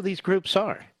even know who these groups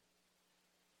are.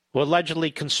 Who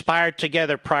allegedly conspired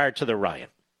together prior to the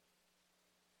riot.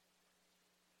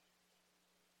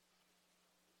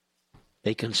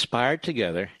 They conspired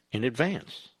together in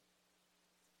advance.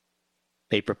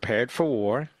 They prepared for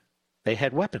war. They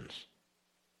had weapons.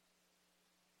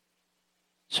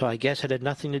 So I guess it had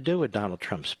nothing to do with Donald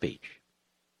Trump's speech.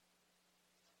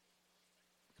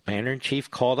 Commander-in-Chief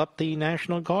called up the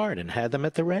National Guard and had them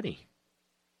at the ready.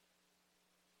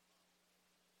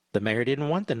 The mayor didn't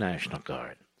want the National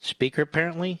Guard. Speaker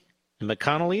apparently, and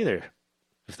McConnell either.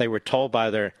 If they were told by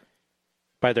their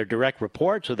direct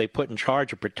reports who they put in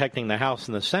charge of protecting the House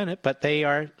and the Senate, but they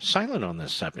are silent on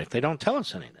this subject. They don't tell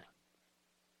us anything.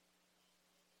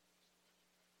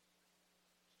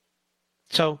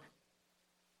 So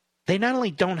they not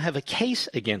only don't have a case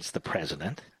against the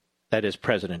president, that is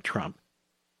President Trump,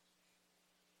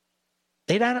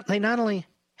 they not only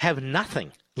have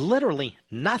nothing, literally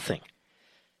nothing.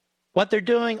 What they're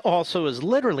doing also is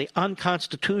literally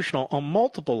unconstitutional on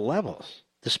multiple levels,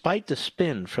 despite the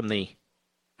spin from the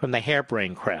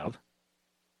harebrained crowd.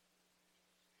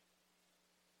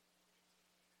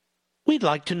 We'd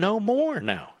like to know more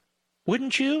now.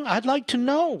 Wouldn't you? I'd like to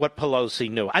know what Pelosi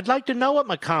knew. I'd like to know what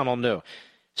McConnell knew.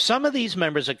 Some of these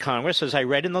members of Congress, as I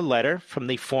read in the letter from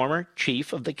the former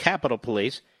chief of the Capitol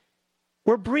Police,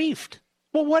 were briefed.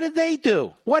 Well, what did they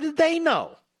do? What did they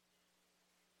know?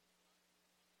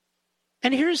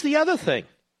 And here's the other thing.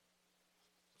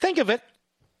 Think of it.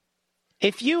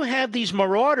 If you have these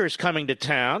marauders coming to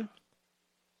town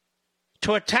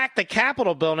to attack the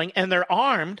Capitol building and they're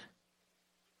armed,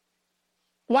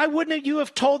 why wouldn't you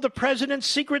have told the president's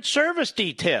Secret Service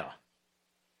detail?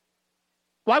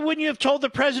 Why wouldn't you have told the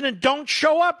president, don't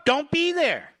show up, don't be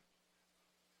there?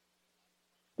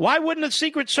 Why wouldn't the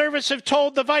Secret Service have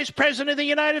told the Vice President of the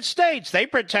United States, they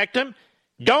protect him,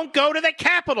 don't go to the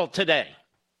Capitol today?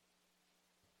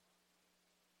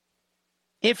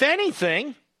 If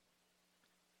anything,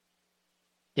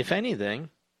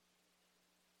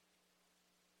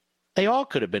 they all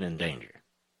could have been in danger.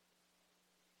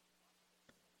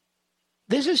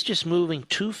 This is just moving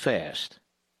too fast.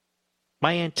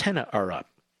 My antennae are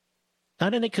up.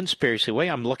 Not in a conspiracy way.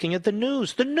 I'm looking at the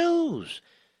news. The news.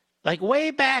 Like way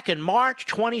back in March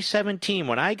 2017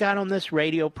 when I got on this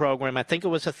radio program, I think it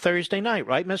was a Thursday night,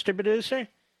 right, Mr. Producer?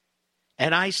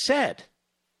 And I said,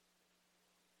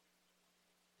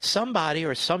 somebody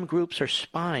or some groups are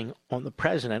spying on the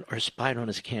president or spying on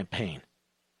his campaign.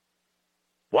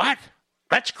 What?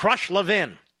 Let's crush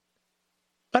Levin.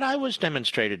 But I was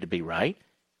demonstrated to be right.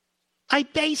 I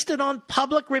based it on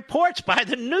public reports by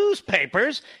the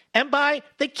newspapers and by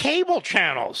the cable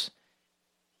channels.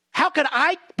 How could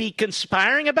I be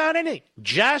conspiring about anything?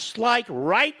 Just like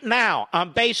right now,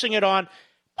 I'm basing it on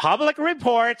public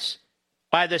reports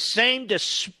by the same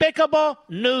despicable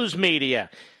news media.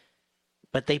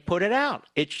 But they put it out.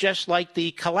 It's just like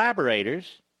the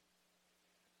collaborators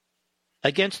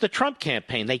against the Trump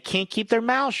campaign. They can't keep their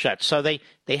mouths shut, so they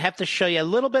have to show you a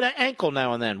little bit of ankle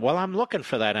now and then. Well, I'm looking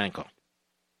for that ankle.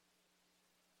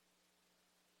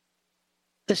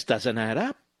 This doesn't add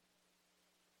up.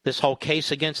 This whole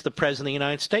case against the President of the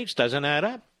United States doesn't add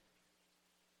up.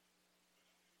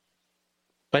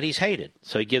 But he's hated,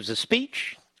 so he gives a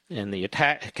speech, and the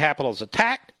Capitol's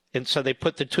attacked, and so they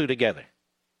put the two together.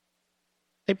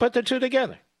 They put the two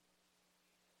together.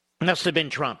 Must have been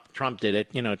Trump. Trump did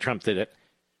it. Trump did it.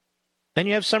 Then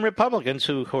you have some Republicans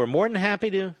who are more than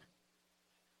happy to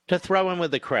throw in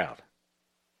with the crowd.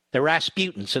 The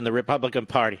Rasputins in the Republican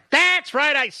Party. That's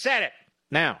right, I said it.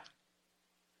 Now,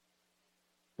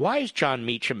 why is John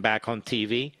Meacham back on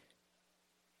TV?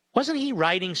 Wasn't he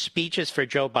writing speeches for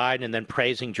Joe Biden and then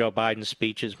praising Joe Biden's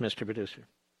speeches, Mr. Producer?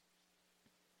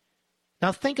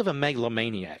 Now think of a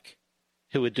megalomaniac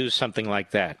who would do something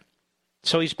like that.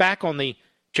 So he's back on the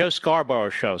Joe Scarborough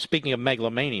show. Speaking of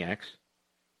megalomaniacs,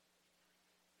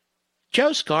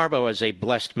 Joe Scarborough is a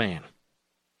blessed man.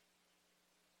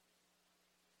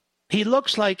 He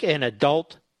looks like an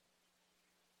adult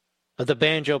of the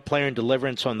banjo player in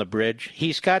Deliverance on the Bridge.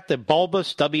 He's got the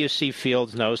bulbous W.C.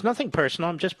 Fields nose. Nothing personal.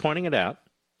 I'm just pointing it out.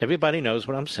 Everybody knows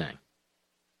what I'm saying.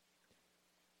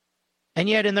 And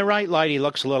yet, in the right light, he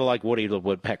looks a little like Woody the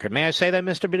Woodpecker. May I say that,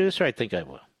 Mr. Producer? I think I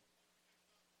will.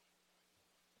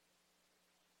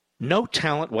 No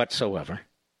talent whatsoever.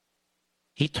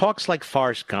 He talks like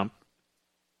Forrest Gump.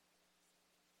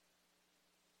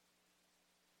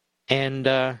 And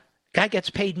guy gets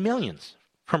paid millions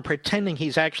from pretending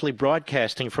he's actually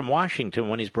broadcasting from Washington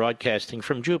when he's broadcasting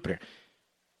from Jupiter.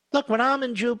 Look, when I'm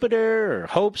in Jupiter or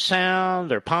Hope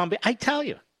Sound or Palm Beach, I tell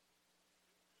you,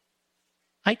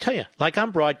 like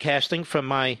I'm broadcasting from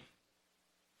my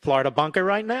Florida bunker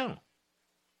right now.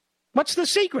 What's the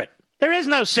secret? There is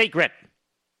no secret.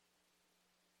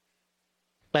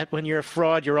 But when you're a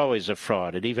fraud, you're always a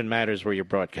fraud. It even matters where you're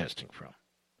broadcasting from.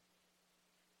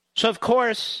 So, of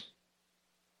course,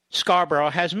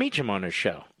 Scarborough has Meacham on his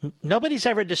show. Nobody's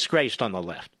ever disgraced on the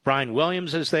left. Brian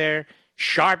Williams is there.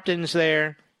 Sharpton's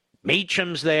there.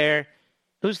 Meacham's there.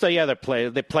 Who's the other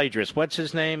the plagiarist? What's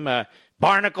his name?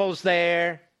 Barnacle's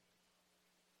there.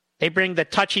 They bring the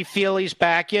touchy-feelies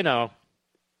back, you know.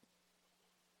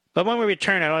 But when we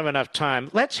return, I don't have enough time.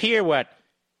 Let's hear what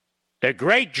the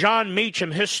great John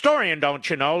Meacham, historian, don't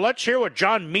you know? Let's hear what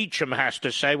John Meacham has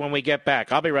to say when we get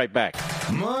back. I'll be right back.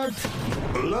 Mark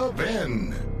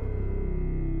Levin.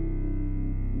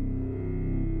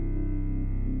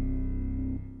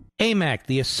 AMAC,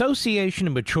 the Association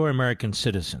of Mature American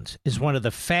Citizens, is one of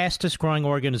the fastest-growing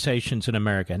organizations in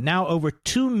America. Now over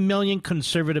 2 million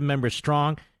conservative members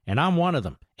strong, and I'm one of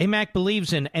them. AMAC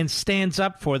believes in and stands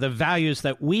up for the values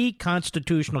that we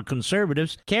constitutional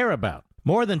conservatives care about.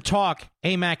 More than talk,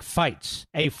 AMAC fights.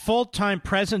 A full-time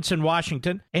presence in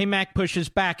Washington, AMAC pushes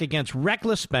back against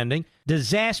reckless spending,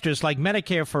 disasters like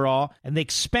Medicare for All, and the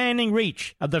expanding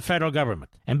reach of the federal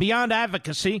government. And beyond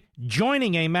advocacy,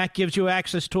 joining AMAC gives you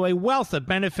access to a wealth of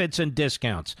benefits and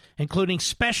discounts, including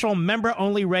special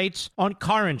member-only rates on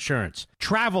car insurance,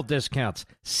 travel discounts,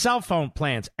 cell phone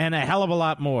plans, and a hell of a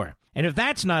lot more. And if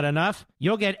that's not enough,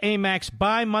 you'll get AMAC's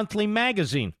bi-monthly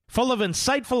magazine, full of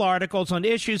insightful articles on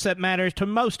issues that matter to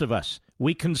most of us,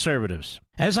 we conservatives.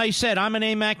 As I said, I'm an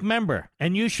AMAC member,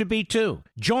 and you should be too.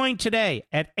 Join today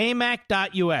at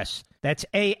amac.us. That's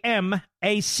AMAC.us.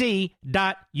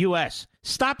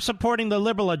 Stop supporting the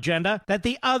liberal agenda that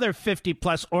the other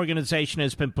 50-plus organization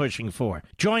has been pushing for.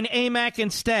 Join AMAC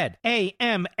instead.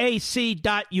 AMAC.us.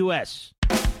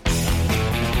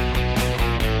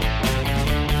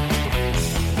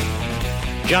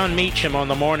 John Meacham on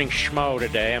the Morning Schmo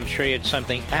today. I'm sure he had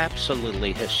something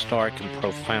absolutely historic and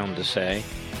profound to say.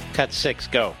 Cut 6,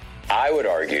 go. I would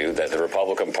argue that the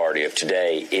Republican Party of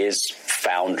today is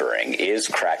foundering, is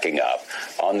cracking up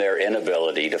on their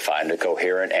inability to find a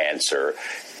coherent answer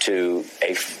to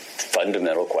a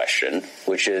fundamental question,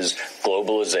 which is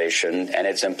globalization and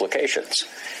its implications,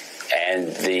 and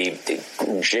the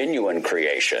genuine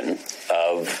creation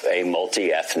of a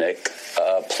multi-ethnic,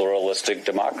 pluralistic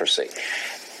democracy.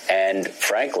 And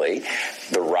frankly,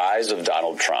 the rise of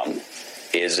Donald Trump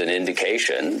is an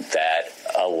indication that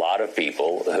a lot of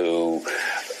people who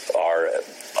are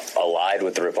allied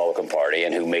with the Republican Party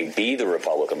and who may be the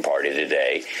Republican Party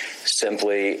today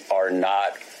simply are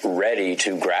not ready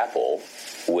to grapple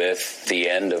with the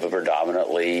end of a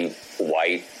predominantly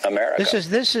white America.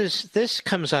 This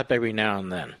comes up every now and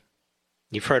then.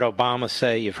 You've heard Obama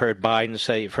say, you've heard Biden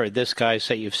say, you've heard this guy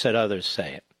say, you've said others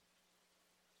say it.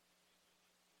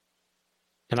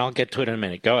 And I'll get to it in a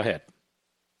minute. Go ahead.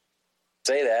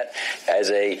 Say that as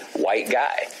a white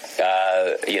guy.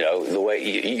 The way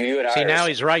you and I see, now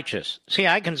he's righteous. See,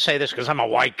 I can say this because I'm a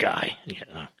white guy.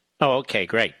 Oh, okay,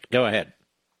 great. Go ahead.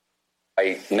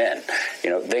 White men.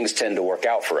 Things tend to work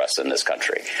out for us in this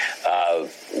country.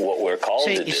 What we're called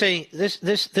to do. You see, this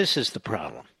is the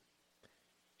problem.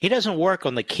 He doesn't work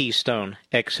on the Keystone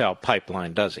XL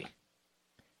pipeline, does he?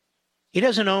 He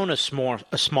doesn't own a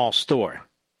small store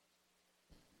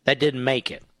that didn't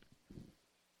make it.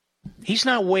 He's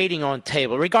not waiting on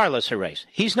tables, regardless of race.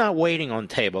 He's not waiting on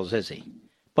tables, is he?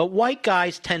 But white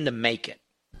guys tend to make it.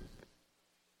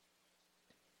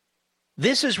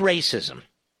 This is racism.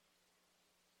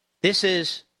 This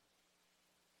is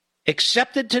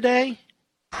accepted today,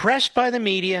 pressed by the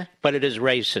media, but it is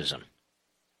racism.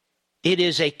 It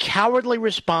is a cowardly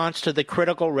response to the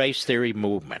critical race theory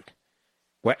movement,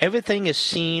 where everything is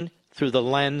seen through the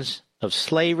lens of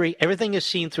slavery. Everything is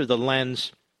seen through the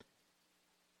lens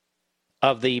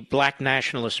of the black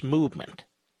nationalist movement.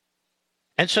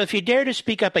 And so if you dare to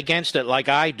speak up against it like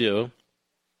I do,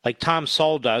 like Tom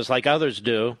Sowell does, like others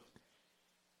do,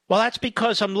 well, that's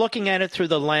because I'm looking at it through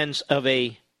the lens of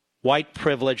a white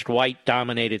privileged, white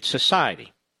dominated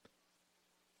society.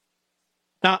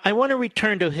 Now, I want to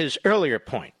return to his earlier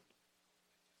point,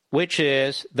 which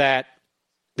is that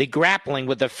the grappling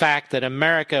with the fact that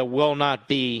America will not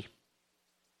be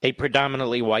a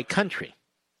predominantly white country.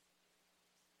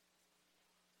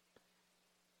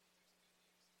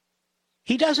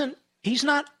 He's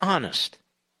not honest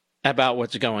about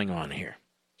what's going on here.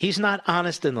 He's not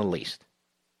honest in the least.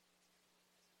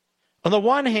 On the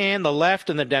one hand, the left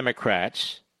and the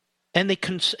Democrats and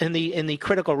the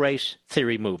critical race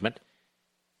theory movement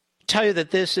tell you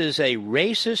that this is a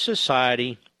racist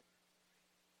society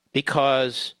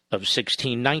because of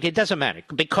 1690. It doesn't matter.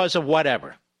 Because of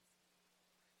whatever.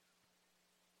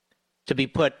 To be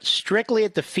put strictly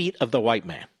at the feet of the white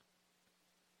man.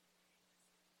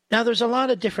 Now, there's a lot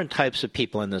of different types of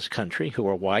people in this country who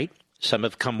are white. Some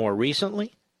have come more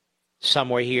recently. Some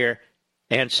were here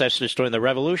ancestors during the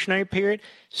Revolutionary period.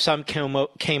 Some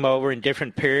came over in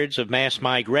different periods of mass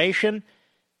migration.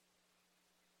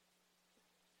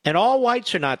 And all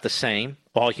whites are not the same.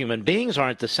 All human beings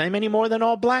aren't the same any more than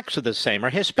all blacks are the same,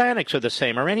 or Hispanics are the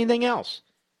same, or anything else.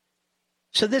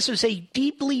 So this is a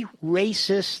deeply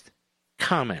racist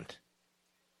comment.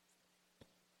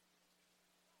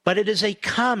 But it is a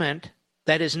comment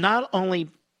that is not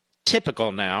only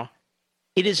typical now,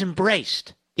 it is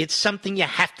embraced. It's something you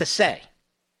have to say.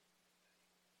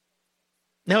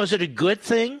 Now, is it a good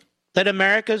thing that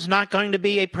America is not going to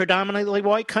be a predominantly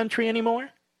white country anymore?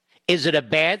 Is it a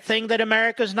bad thing that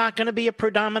America is not going to be a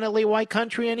predominantly white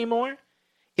country anymore?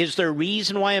 Is there a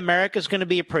reason why America is going to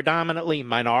be a predominantly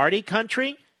minority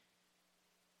country?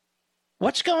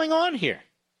 What's going on here?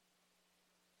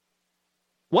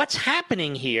 What's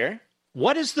happening here?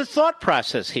 What is the thought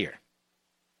process here?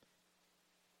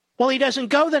 Well, he doesn't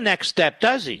go the next step,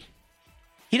 does he?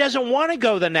 He doesn't want to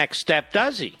go the next step,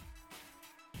 does he?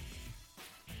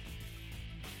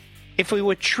 If we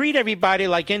would treat everybody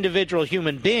like individual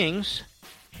human beings,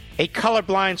 a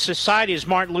colorblind society, as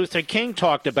Martin Luther King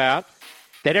talked about,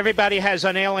 that everybody has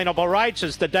unalienable rights,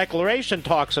 as the Declaration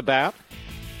talks about,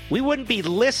 we wouldn't be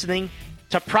listening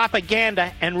to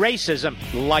propaganda and racism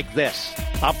like this.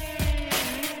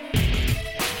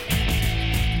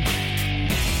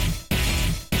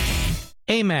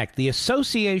 AMAC, the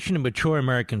Association of Mature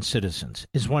American Citizens,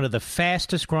 is one of the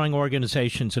fastest growing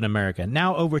organizations in America.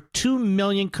 Now over 2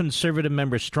 million conservative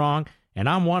members strong, and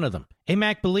I'm one of them.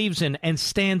 AMAC believes in and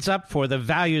stands up for the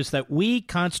values that we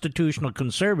constitutional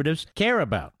conservatives care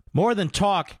about. More than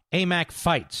talk, AMAC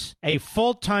fights. A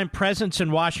full-time presence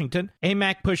in Washington,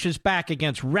 AMAC pushes back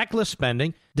against reckless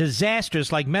spending,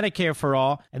 disasters like Medicare for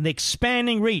All, and the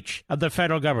expanding reach of the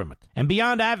federal government. And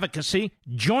beyond advocacy,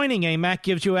 joining AMAC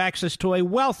gives you access to a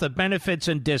wealth of benefits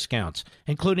and discounts,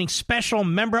 including special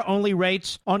member-only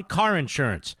rates on car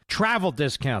insurance, travel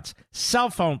discounts, cell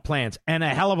phone plans, and a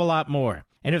hell of a lot more.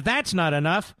 And if that's not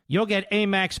enough, you'll get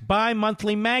AMAC's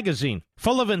bi-monthly magazine,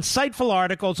 full of insightful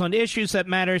articles on issues that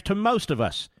matter to most of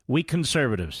us, we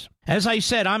conservatives. As I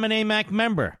said, I'm an AMAC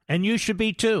member, and you should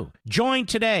be too. Join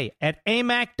today at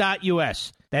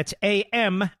amac.us. That's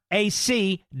AMAC.us.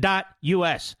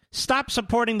 Stop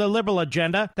supporting the liberal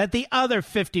agenda that the other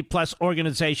 50-plus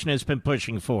organization has been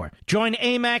pushing for. Join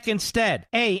AMAC instead.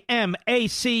 AMAC.us.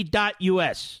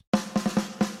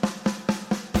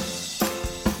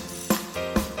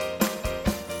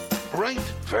 Right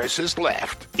versus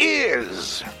left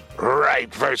is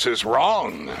right versus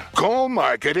wrong. Call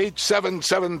Mark at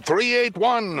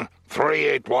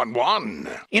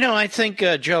 877-381-3811. You know, I think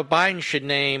Joe Biden should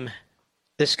name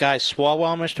this guy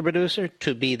Swalwell, Mr. Producer,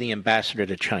 to be the ambassador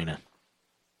to China.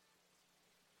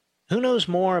 Who knows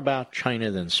more about China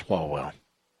than Swalwell?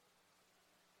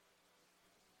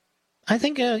 I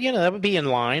think, that would be in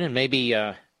line, and maybe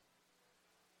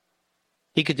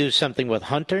he could do something with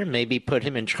Hunter, maybe put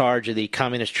him in charge of the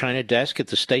Communist China desk at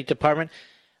the State Department.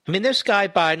 I mean, this guy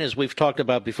Biden, as we've talked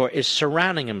about before, is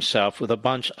surrounding himself with a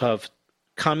bunch of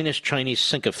Communist Chinese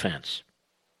sycophants.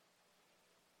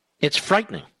 It's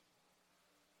frightening.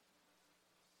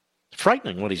 It's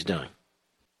frightening what he's doing.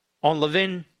 On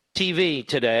Levin TV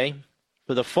today,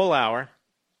 for the full hour,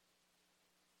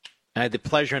 I had the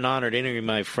pleasure and honor to interview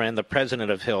my friend, the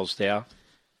president of Hillsdale,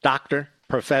 Dr.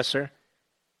 Professor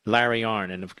Larry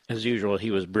Arnn, and as usual, he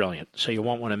was brilliant. So you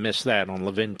won't want to miss that on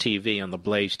Levin TV on the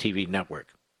Blaze TV network.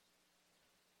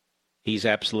 He's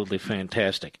absolutely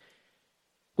fantastic.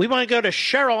 We want to go to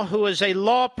Cheryl, who is a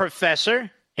law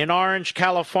professor in Orange,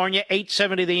 California,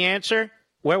 870 The Answer,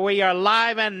 where we are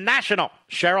live and national.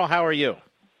 Cheryl, how are you?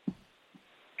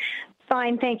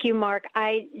 Fine, thank you, Mark.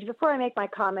 Before I make my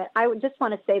comment, I would just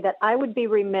want to say that I would be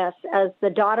remiss as the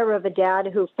daughter of a dad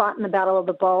who fought in the Battle of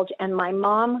the Bulge and my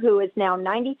mom, who is now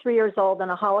 93 years old and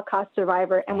a Holocaust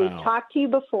survivor. And We've talked to you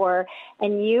before,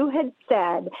 and you had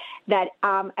said that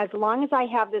as long as I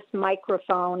have this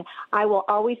microphone, I will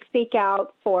always speak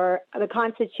out for the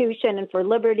Constitution and for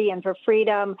liberty and for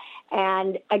freedom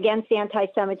and against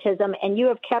anti-Semitism. And you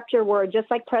have kept your word, just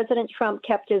like President Trump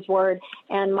kept his word.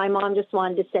 And my mom just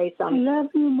wanted to say something. I love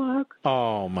you, Mark.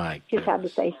 Oh, my God. Just had to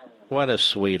say. What a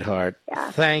sweetheart.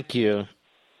 Yeah. Thank you.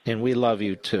 And we love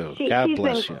you, too. God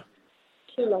bless you.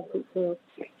 She loves you, too.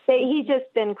 He's just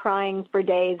been crying for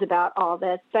days about all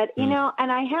this. But, you know,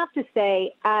 and I have to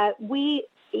say, we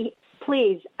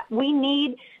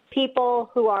need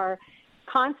people who are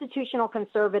constitutional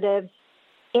conservatives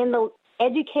in the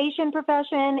education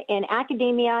profession, in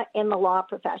academia, in the law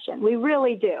profession. We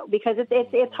really do, because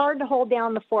it's hard to hold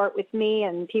down the fort with me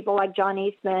and people like John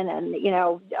Eastman and, you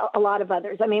know, a lot of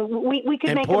others. I mean, we could make a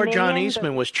million. And poor John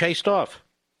Eastman was chased off.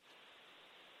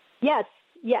 Yes,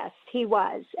 he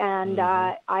was. And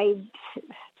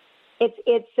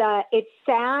It's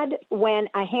sad when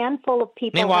a handful of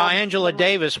people. Meanwhile, Angela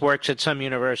Davis works at some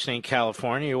university in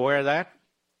California. You aware of that?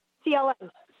 UCLA.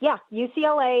 Yeah,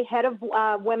 UCLA, head of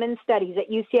women's studies at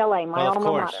UCLA, my alma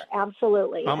mater.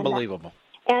 Absolutely. Unbelievable.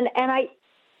 And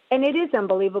it is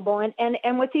unbelievable.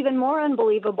 And what's even more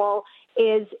unbelievable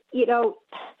is,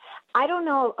 I don't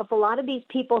know if a lot of these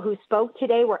people who spoke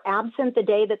today were absent the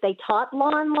day that they taught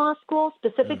law in law school,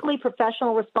 specifically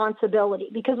professional responsibility,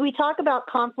 because we talk about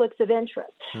conflicts of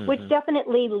interest, which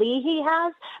definitely Leahy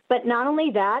has. But not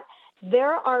only that,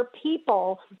 there are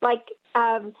people like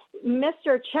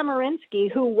Mr.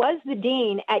 Chemerinsky, who was the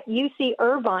dean at UC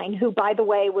Irvine, who, by the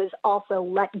way, was also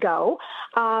let go.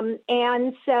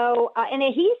 And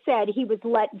he said he was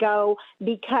let go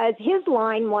because his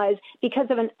line was because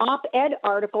of an op-ed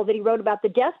article that he wrote about the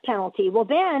death penalty. Well,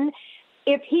 then,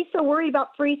 if he's so worried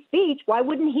about free speech, why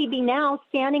wouldn't he be now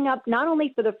standing up not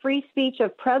only for the free speech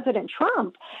of President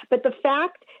Trump, but the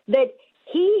fact that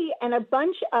he and a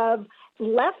bunch of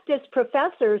leftist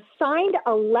professors signed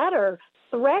a letter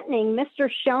threatening Mr.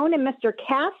 Schoen and Mr.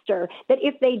 Castor that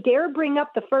if they dare bring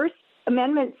up the First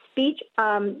Amendment speech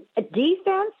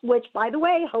defense, which, by the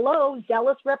way,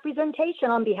 zealous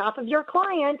representation on behalf of your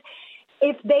client,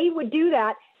 if they would do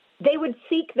that, they would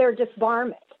seek their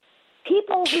disbarment.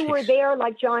 People who were there,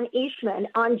 like John Eastman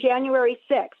on January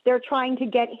 6th, they're trying to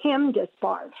get him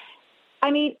disbarred.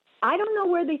 I mean, I don't know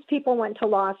where these people went to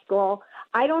law school.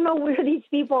 I don't know where these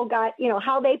people got,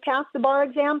 how they passed the bar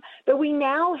exam, but we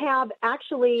now have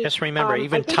actually... Just remember,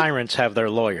 even tyrants have their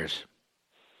lawyers.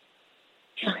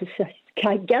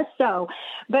 I guess so.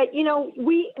 But,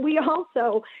 we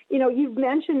also, you've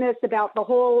mentioned this about the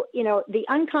whole, the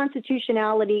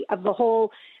unconstitutionality of the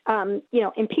whole,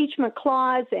 impeachment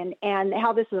clause and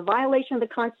how this is a violation of the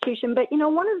Constitution. But,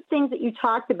 one of the things that you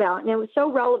talked about, and it was so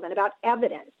relevant, about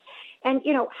evidence. And,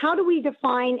 how do we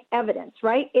define evidence,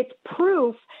 right? It's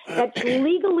proof that's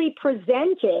legally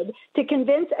presented to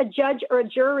convince a judge or a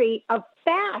jury of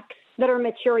facts that are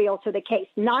material to the case,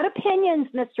 not opinions,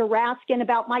 Mr. Raskin,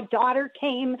 about my daughter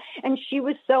came and she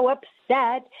was so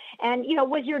upset. And,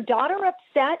 was your daughter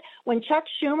upset when Chuck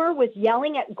Schumer was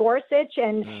yelling at Gorsuch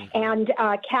and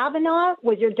Kavanaugh?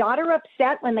 Was your daughter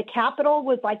upset when the Capitol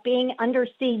was being under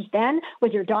siege then?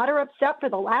 Was your daughter upset for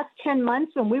the last 10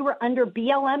 months when we were under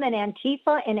BLM and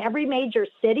Antifa in every major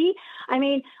city? I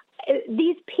mean,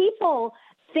 these people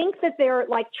think that they're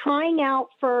trying out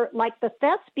for the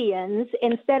thespians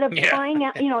instead of trying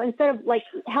out, instead of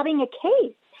having a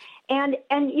case. And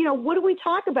what do we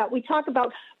talk about? We talk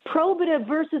about probative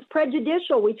versus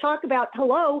prejudicial. We talk about,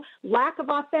 lack of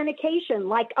authentication,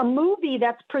 like a movie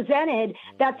that's presented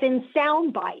that's in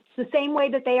sound bites, the same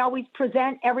way that they always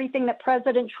present everything that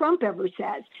President Trump ever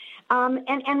says.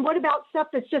 And what about stuff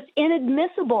that's just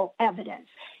inadmissible evidence?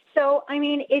 So, I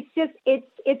mean,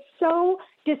 it's so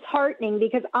disheartening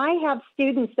because I have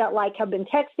students that have been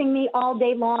texting me all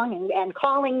day long and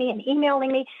calling me and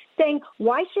emailing me saying,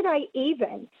 why should I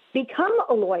even become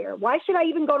a lawyer? Why should I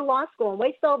even go to law school and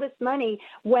waste all this money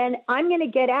when I'm going to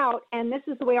get out and this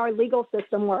is the way our legal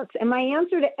system works? And my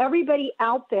answer to everybody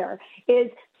out there is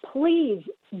please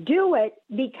do it,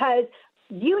 because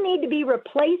you need to be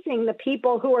replacing the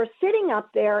people who are sitting up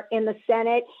there in the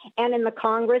Senate and in the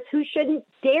Congress who shouldn't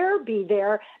dare be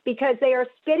there because they are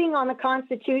spitting on the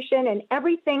Constitution and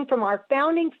everything from our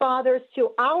founding fathers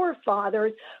to our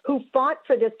fathers who fought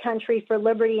for this country for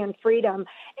liberty and freedom.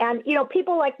 And,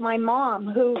 people like my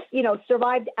mom who,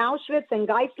 survived Auschwitz and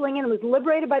Geislingen and was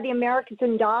liberated by the Americans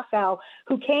in Dachau,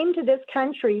 who came to this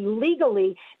country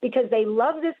legally because they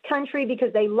love this country,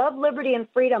 because they love liberty and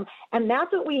freedom. And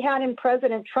that's what we had in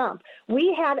President Trump.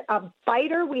 We had a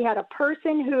fighter. We had a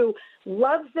person who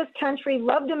loves this country,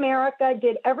 loved America,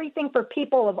 did everything for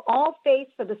people of all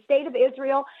faiths, for the state of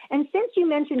Israel. And since you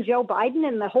mentioned Joe Biden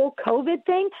and the whole COVID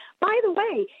thing, by the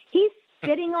way, he's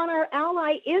sitting on our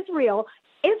ally Israel.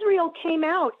 Israel came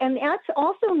out, and that's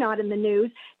also not in the news.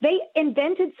 They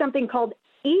invented something called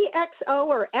EXO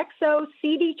or EXO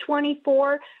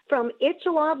CD24 from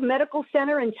Ichilov Medical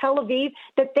Center in Tel Aviv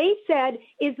that they said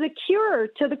is the cure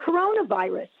to the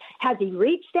coronavirus. Has he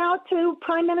reached out to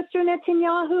Prime Minister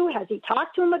Netanyahu? Has he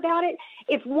talked to him about it?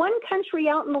 If one country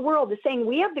out in the world is saying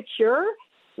we have the cure,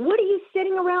 what are you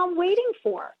sitting around waiting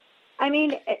for? I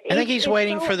mean, I think he's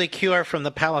waiting for the cure from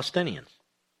the Palestinians.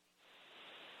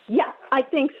 Yeah, I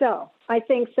think so. And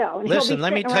listen,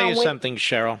 let me tell you something,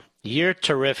 Cheryl. You're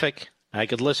terrific. I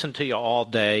could listen to you all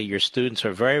day. Your students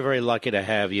are very, very lucky to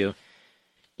have you.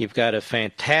 You've got a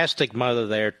fantastic mother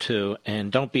there, too.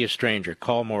 And don't be a stranger.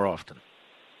 Call more often.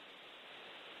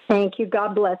 Thank you.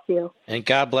 God bless you. And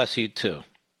God bless you, too.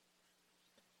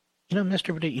 You know,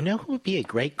 Mr. Perdue, you know who would be a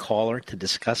great caller to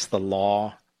discuss the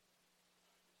law?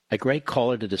 A great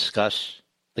caller to discuss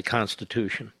the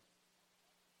Constitution?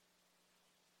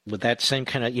 With that same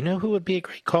kind of... You know who would be a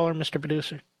great caller, Mr.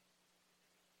 Producer?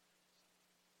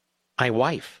 My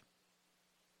wife,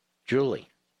 Julie.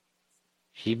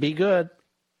 She'd be good.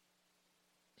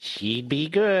 She'd be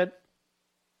good.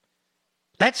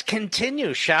 Let's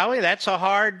continue, shall we? That's a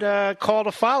hard call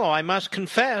to follow, I must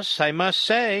confess. I must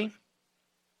say.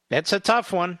 That's a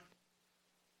tough one.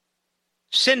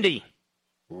 Cindy,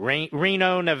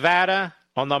 Reno, Nevada,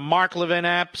 on the Mark Levin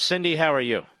app. Cindy, how are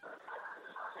you?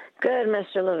 Good,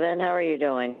 Mr. Levin. How are you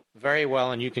doing? Very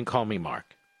well, and you can call me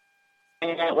Mark.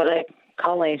 And what I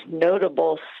call a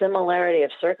notable similarity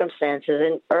of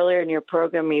circumstances. Earlier in your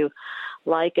program, you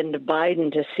likened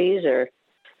Biden to Caesar.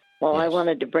 Well, yes. I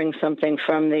wanted to bring something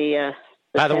from the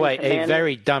By the way, a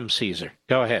very dumb Caesar.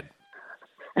 Go ahead.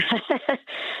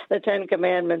 The Ten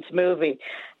Commandments movie.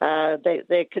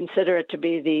 They consider it to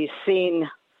be the scene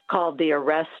called the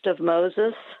arrest of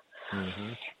Moses.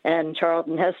 Mm-hmm. And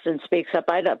Charlton Heston speaks up.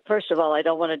 First of all, I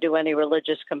don't want to do any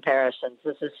religious comparisons.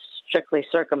 This is strictly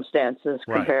circumstances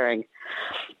comparing.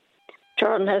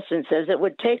 Charlton Heston says it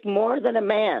would take more than a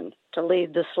man to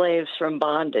lead the slaves from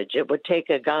bondage. It would take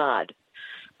a God.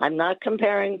 I'm not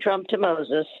comparing Trump to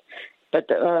Moses,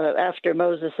 but after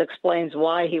Moses explains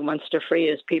why he wants to free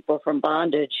his people from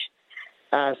bondage,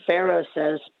 Pharaoh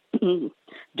says, do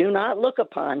not look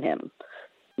upon him.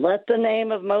 Let the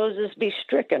name of Moses be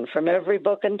stricken from every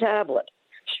book and tablet,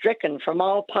 stricken from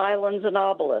all pylons and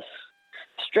obelisks,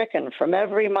 stricken from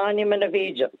every monument of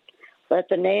Egypt. Let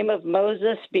the name of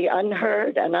Moses be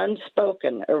unheard and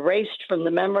unspoken, erased from the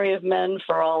memory of men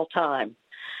for all time.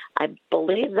 I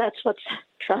believe that's what's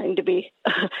trying to be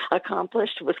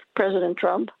accomplished with President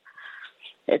Trump.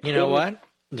 You know what?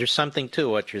 There's something to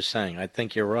what you're saying. I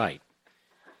think you're right.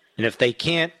 And if they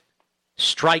can't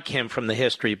strike him from the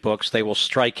history books, they will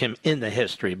strike him in the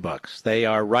history books. They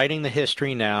are writing the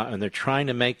history now, and they're trying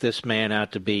to make this man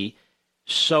out to be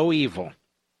so evil,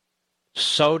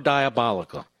 so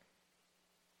diabolical.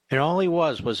 And all he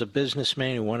was a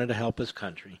businessman who wanted to help his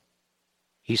country.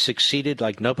 He succeeded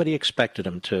like nobody expected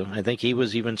him to. I think he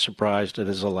was even surprised at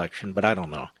his election, but I don't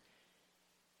know.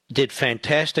 Did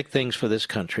fantastic things for this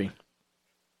country.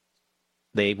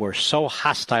 They were so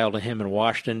hostile to him in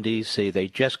Washington, D.C., they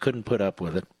just couldn't put up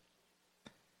with it.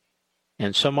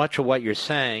 And so much of what you're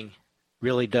saying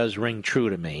really does ring true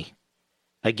to me.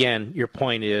 Again, your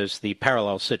point is the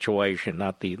parallel situation,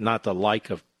 not the like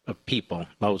of people,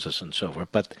 Moses and so forth,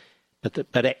 but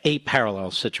a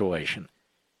parallel situation.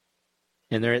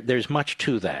 And there's much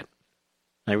to that.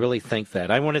 I really think that.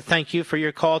 I want to thank you for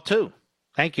your call, too.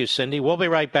 Thank you, Cindy. We'll be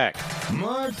right back.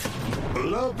 Mark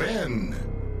Levin.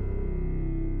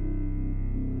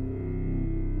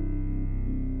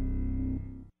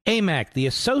 AMAC, the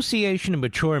Association of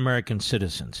Mature American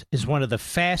Citizens, is one of the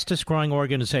fastest-growing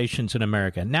organizations in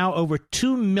America, now over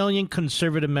 2 million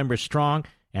conservative members strong,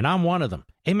 and I'm one of them.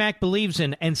 AMAC believes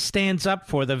in and stands up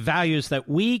for the values that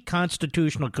we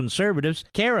constitutional conservatives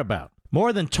care about.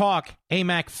 More than talk,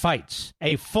 AMAC fights.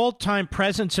 A full-time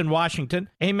presence in Washington,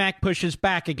 AMAC pushes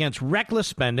back against reckless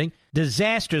spending,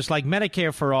 disasters like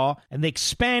Medicare for All, and the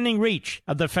expanding reach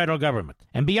of the federal government.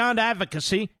 And beyond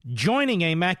advocacy, joining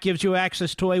AMAC gives you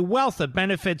access to a wealth of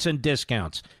benefits and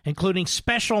discounts, including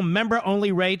special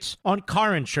member-only rates on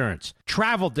car insurance,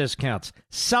 travel discounts,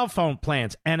 cell phone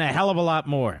plans, and a hell of a lot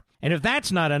more. And if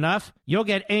that's not enough, you'll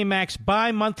get AMAC's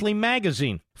bi-monthly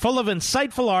magazine, full of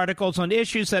insightful articles on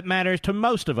issues that matter to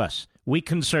most of us, we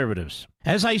conservatives.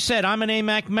 As I said, I'm an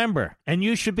AMAC member, and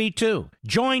you should be too.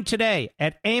 Join today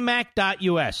at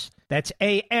amac.us. That's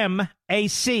AMAC.us.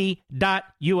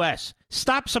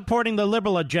 Stop supporting the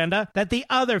liberal agenda that the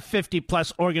other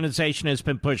 50-plus organization has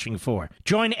been pushing for.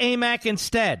 Join AMAC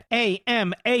instead.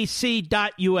 AMAC.us.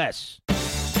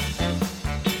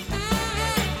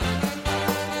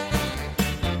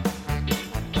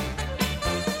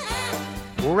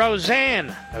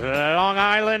 Roseanne, Long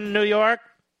Island, New York,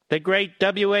 the great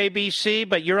WABC,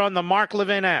 but you're on the Mark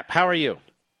Levin app. How are you?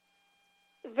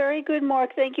 Very good,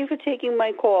 Mark. Thank you for taking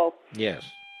my call. Yes.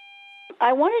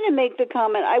 I wanted to make the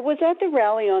comment. I was at the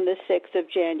rally on the 6th of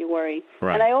January,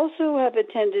 right. And I also have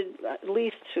attended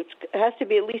it has to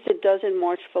be at least a dozen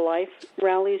March for Life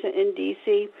rallies in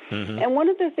D.C. Mm-hmm. And one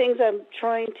of the things I'm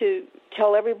trying to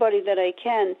tell everybody that I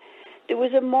can, there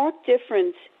was a marked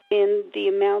difference in the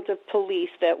amount of police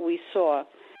that we saw.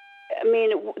 I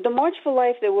mean, the March for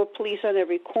Life, there were police on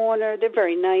every corner. They're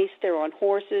very nice. They're on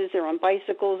horses. They're on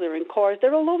bicycles. They're in cars.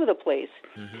 They're all over the place.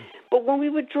 Mm-hmm. But when we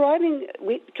were driving,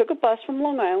 we took a bus from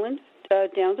Long Island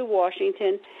down to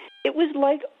Washington, it was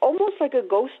almost like a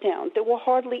ghost town. There were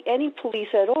hardly any police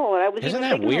at all. And I was Isn't even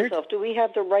that thinking weird? to myself, do we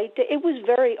have the right to... It was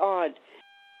very odd,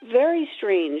 very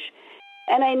strange.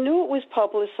 And I knew it was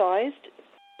publicized.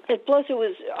 And plus, it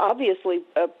was obviously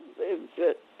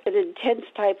an intense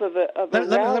type of a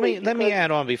rally. Let me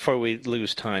add on before we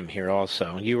lose time here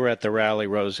also. You were at the rally,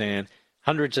 Roseanne.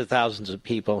 Hundreds of thousands of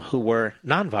people who were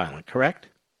nonviolent, correct?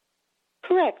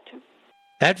 Correct.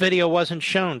 That video wasn't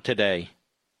shown today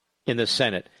in the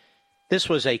Senate. This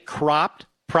was a cropped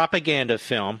propaganda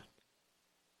film.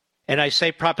 And I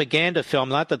say propaganda film,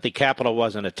 not that the Capitol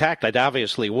wasn't attacked. It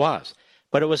obviously was.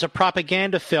 But it was a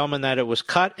propaganda film in that it was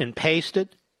cut and pasted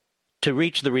to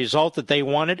reach the result that they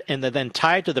wanted and then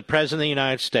tied to the President of the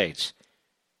United States.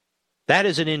 That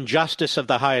is an injustice of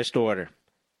the highest order.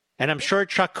 And I'm sure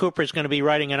Chuck Cooper is going to be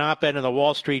writing an op-ed in the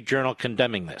Wall Street Journal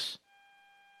condemning this.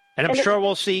 And I'm sure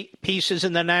we'll see pieces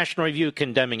in the National Review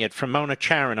condemning it from Mona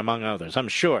Charen, among others. I'm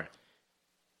sure.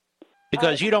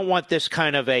 Because you don't want this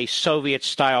kind of a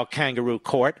Soviet-style kangaroo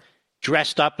court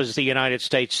dressed up as the United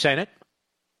States Senate.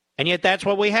 And yet that's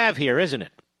what we have here, isn't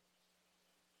it?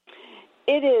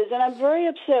 It is, and I'm very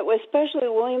upset, especially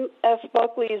William F.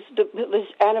 Buckley's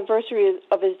anniversary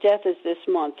of his death is this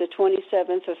month, the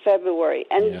 27th of February,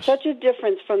 and such a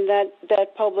difference from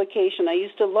that publication. I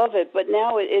used to love it, but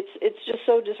now it's just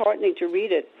so disheartening to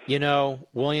read it. You know,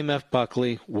 William F.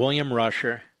 Buckley, William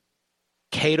Rusher,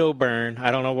 Cato Byrne,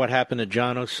 I don't know what happened to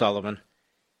John O'Sullivan.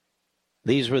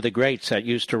 These were the greats that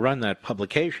used to run that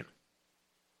publication.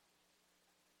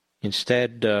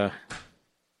 Instead,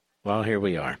 well, here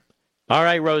we are. All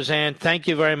right, Roseanne, thank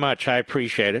you very much. I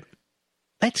appreciate it.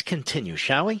 Let's continue,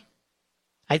 shall we?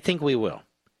 I think we will.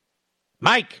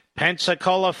 Mike,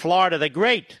 Pensacola, Florida, the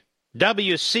great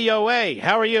WCOA.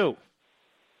 How are you?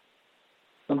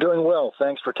 I'm doing well.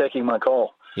 Thanks for taking my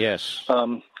call. Yes.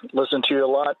 Listen to you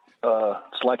a lot.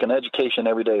 It's like an education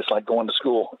every day. It's like going to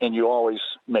school, and you always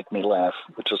make me laugh,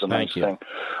 which is a nice thing.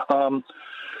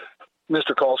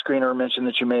 Mr. Call Screener mentioned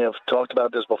that you may have talked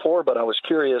about this before, but I was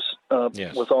curious,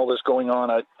 with all this going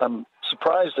on, I'm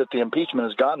surprised that the impeachment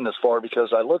has gotten this far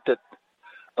because I looked at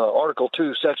Article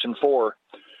 2, Section 4,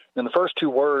 and the first two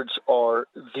words are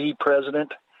the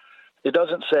president. It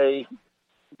doesn't say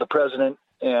the president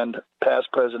and past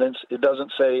presidents. It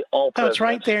doesn't say all presidents. Oh, it's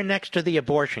right there next to the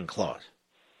abortion clause.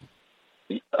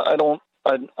 I'm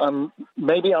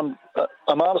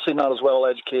honestly not as well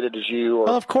educated as you.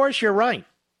 Well, of course you're right.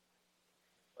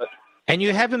 And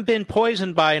you haven't been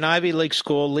poisoned by an Ivy League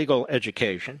school legal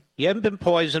education. You haven't been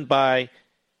poisoned by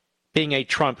being a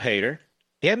Trump hater.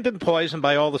 You haven't been poisoned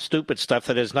by all the stupid stuff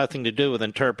that has nothing to do with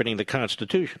interpreting the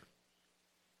Constitution.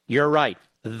 You're right.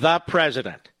 The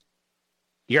president.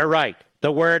 You're right.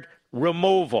 The word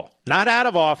removal. Not out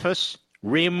of office.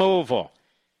 Removal.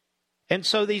 And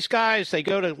so these guys, they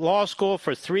go to law school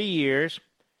for 3 years.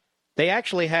 They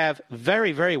actually have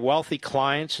very, very wealthy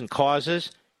clients and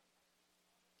causes.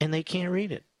 And they can't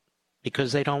read it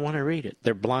because they don't want to read it.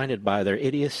 They're blinded by their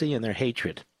idiocy and their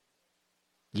hatred.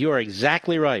 You are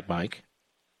exactly right, Mike.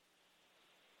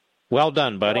 Well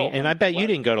done, buddy. And I bet you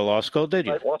didn't go to law school, did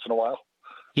you? Once in a while.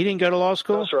 You didn't go to law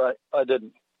school? That's right. I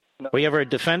didn't. No. Were you ever a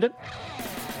defendant?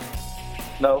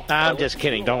 No. I'm just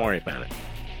kidding. Don't worry about it.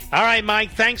 All right,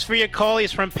 Mike, thanks for your call.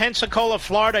 He's from Pensacola,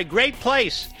 Florida. Great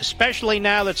place, especially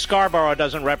now that Scarborough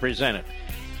doesn't represent it.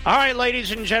 All right,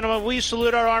 ladies and gentlemen, we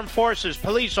salute our armed forces,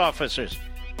 police officers,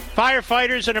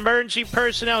 firefighters, and emergency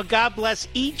personnel. God bless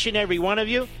each and every one of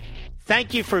you.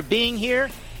 Thank you for being here,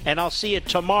 and I'll see you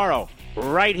tomorrow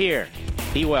right here.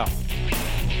 Be well.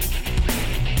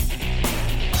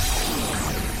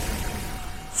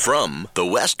 From the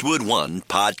Westwood One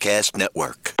Podcast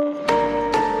Network.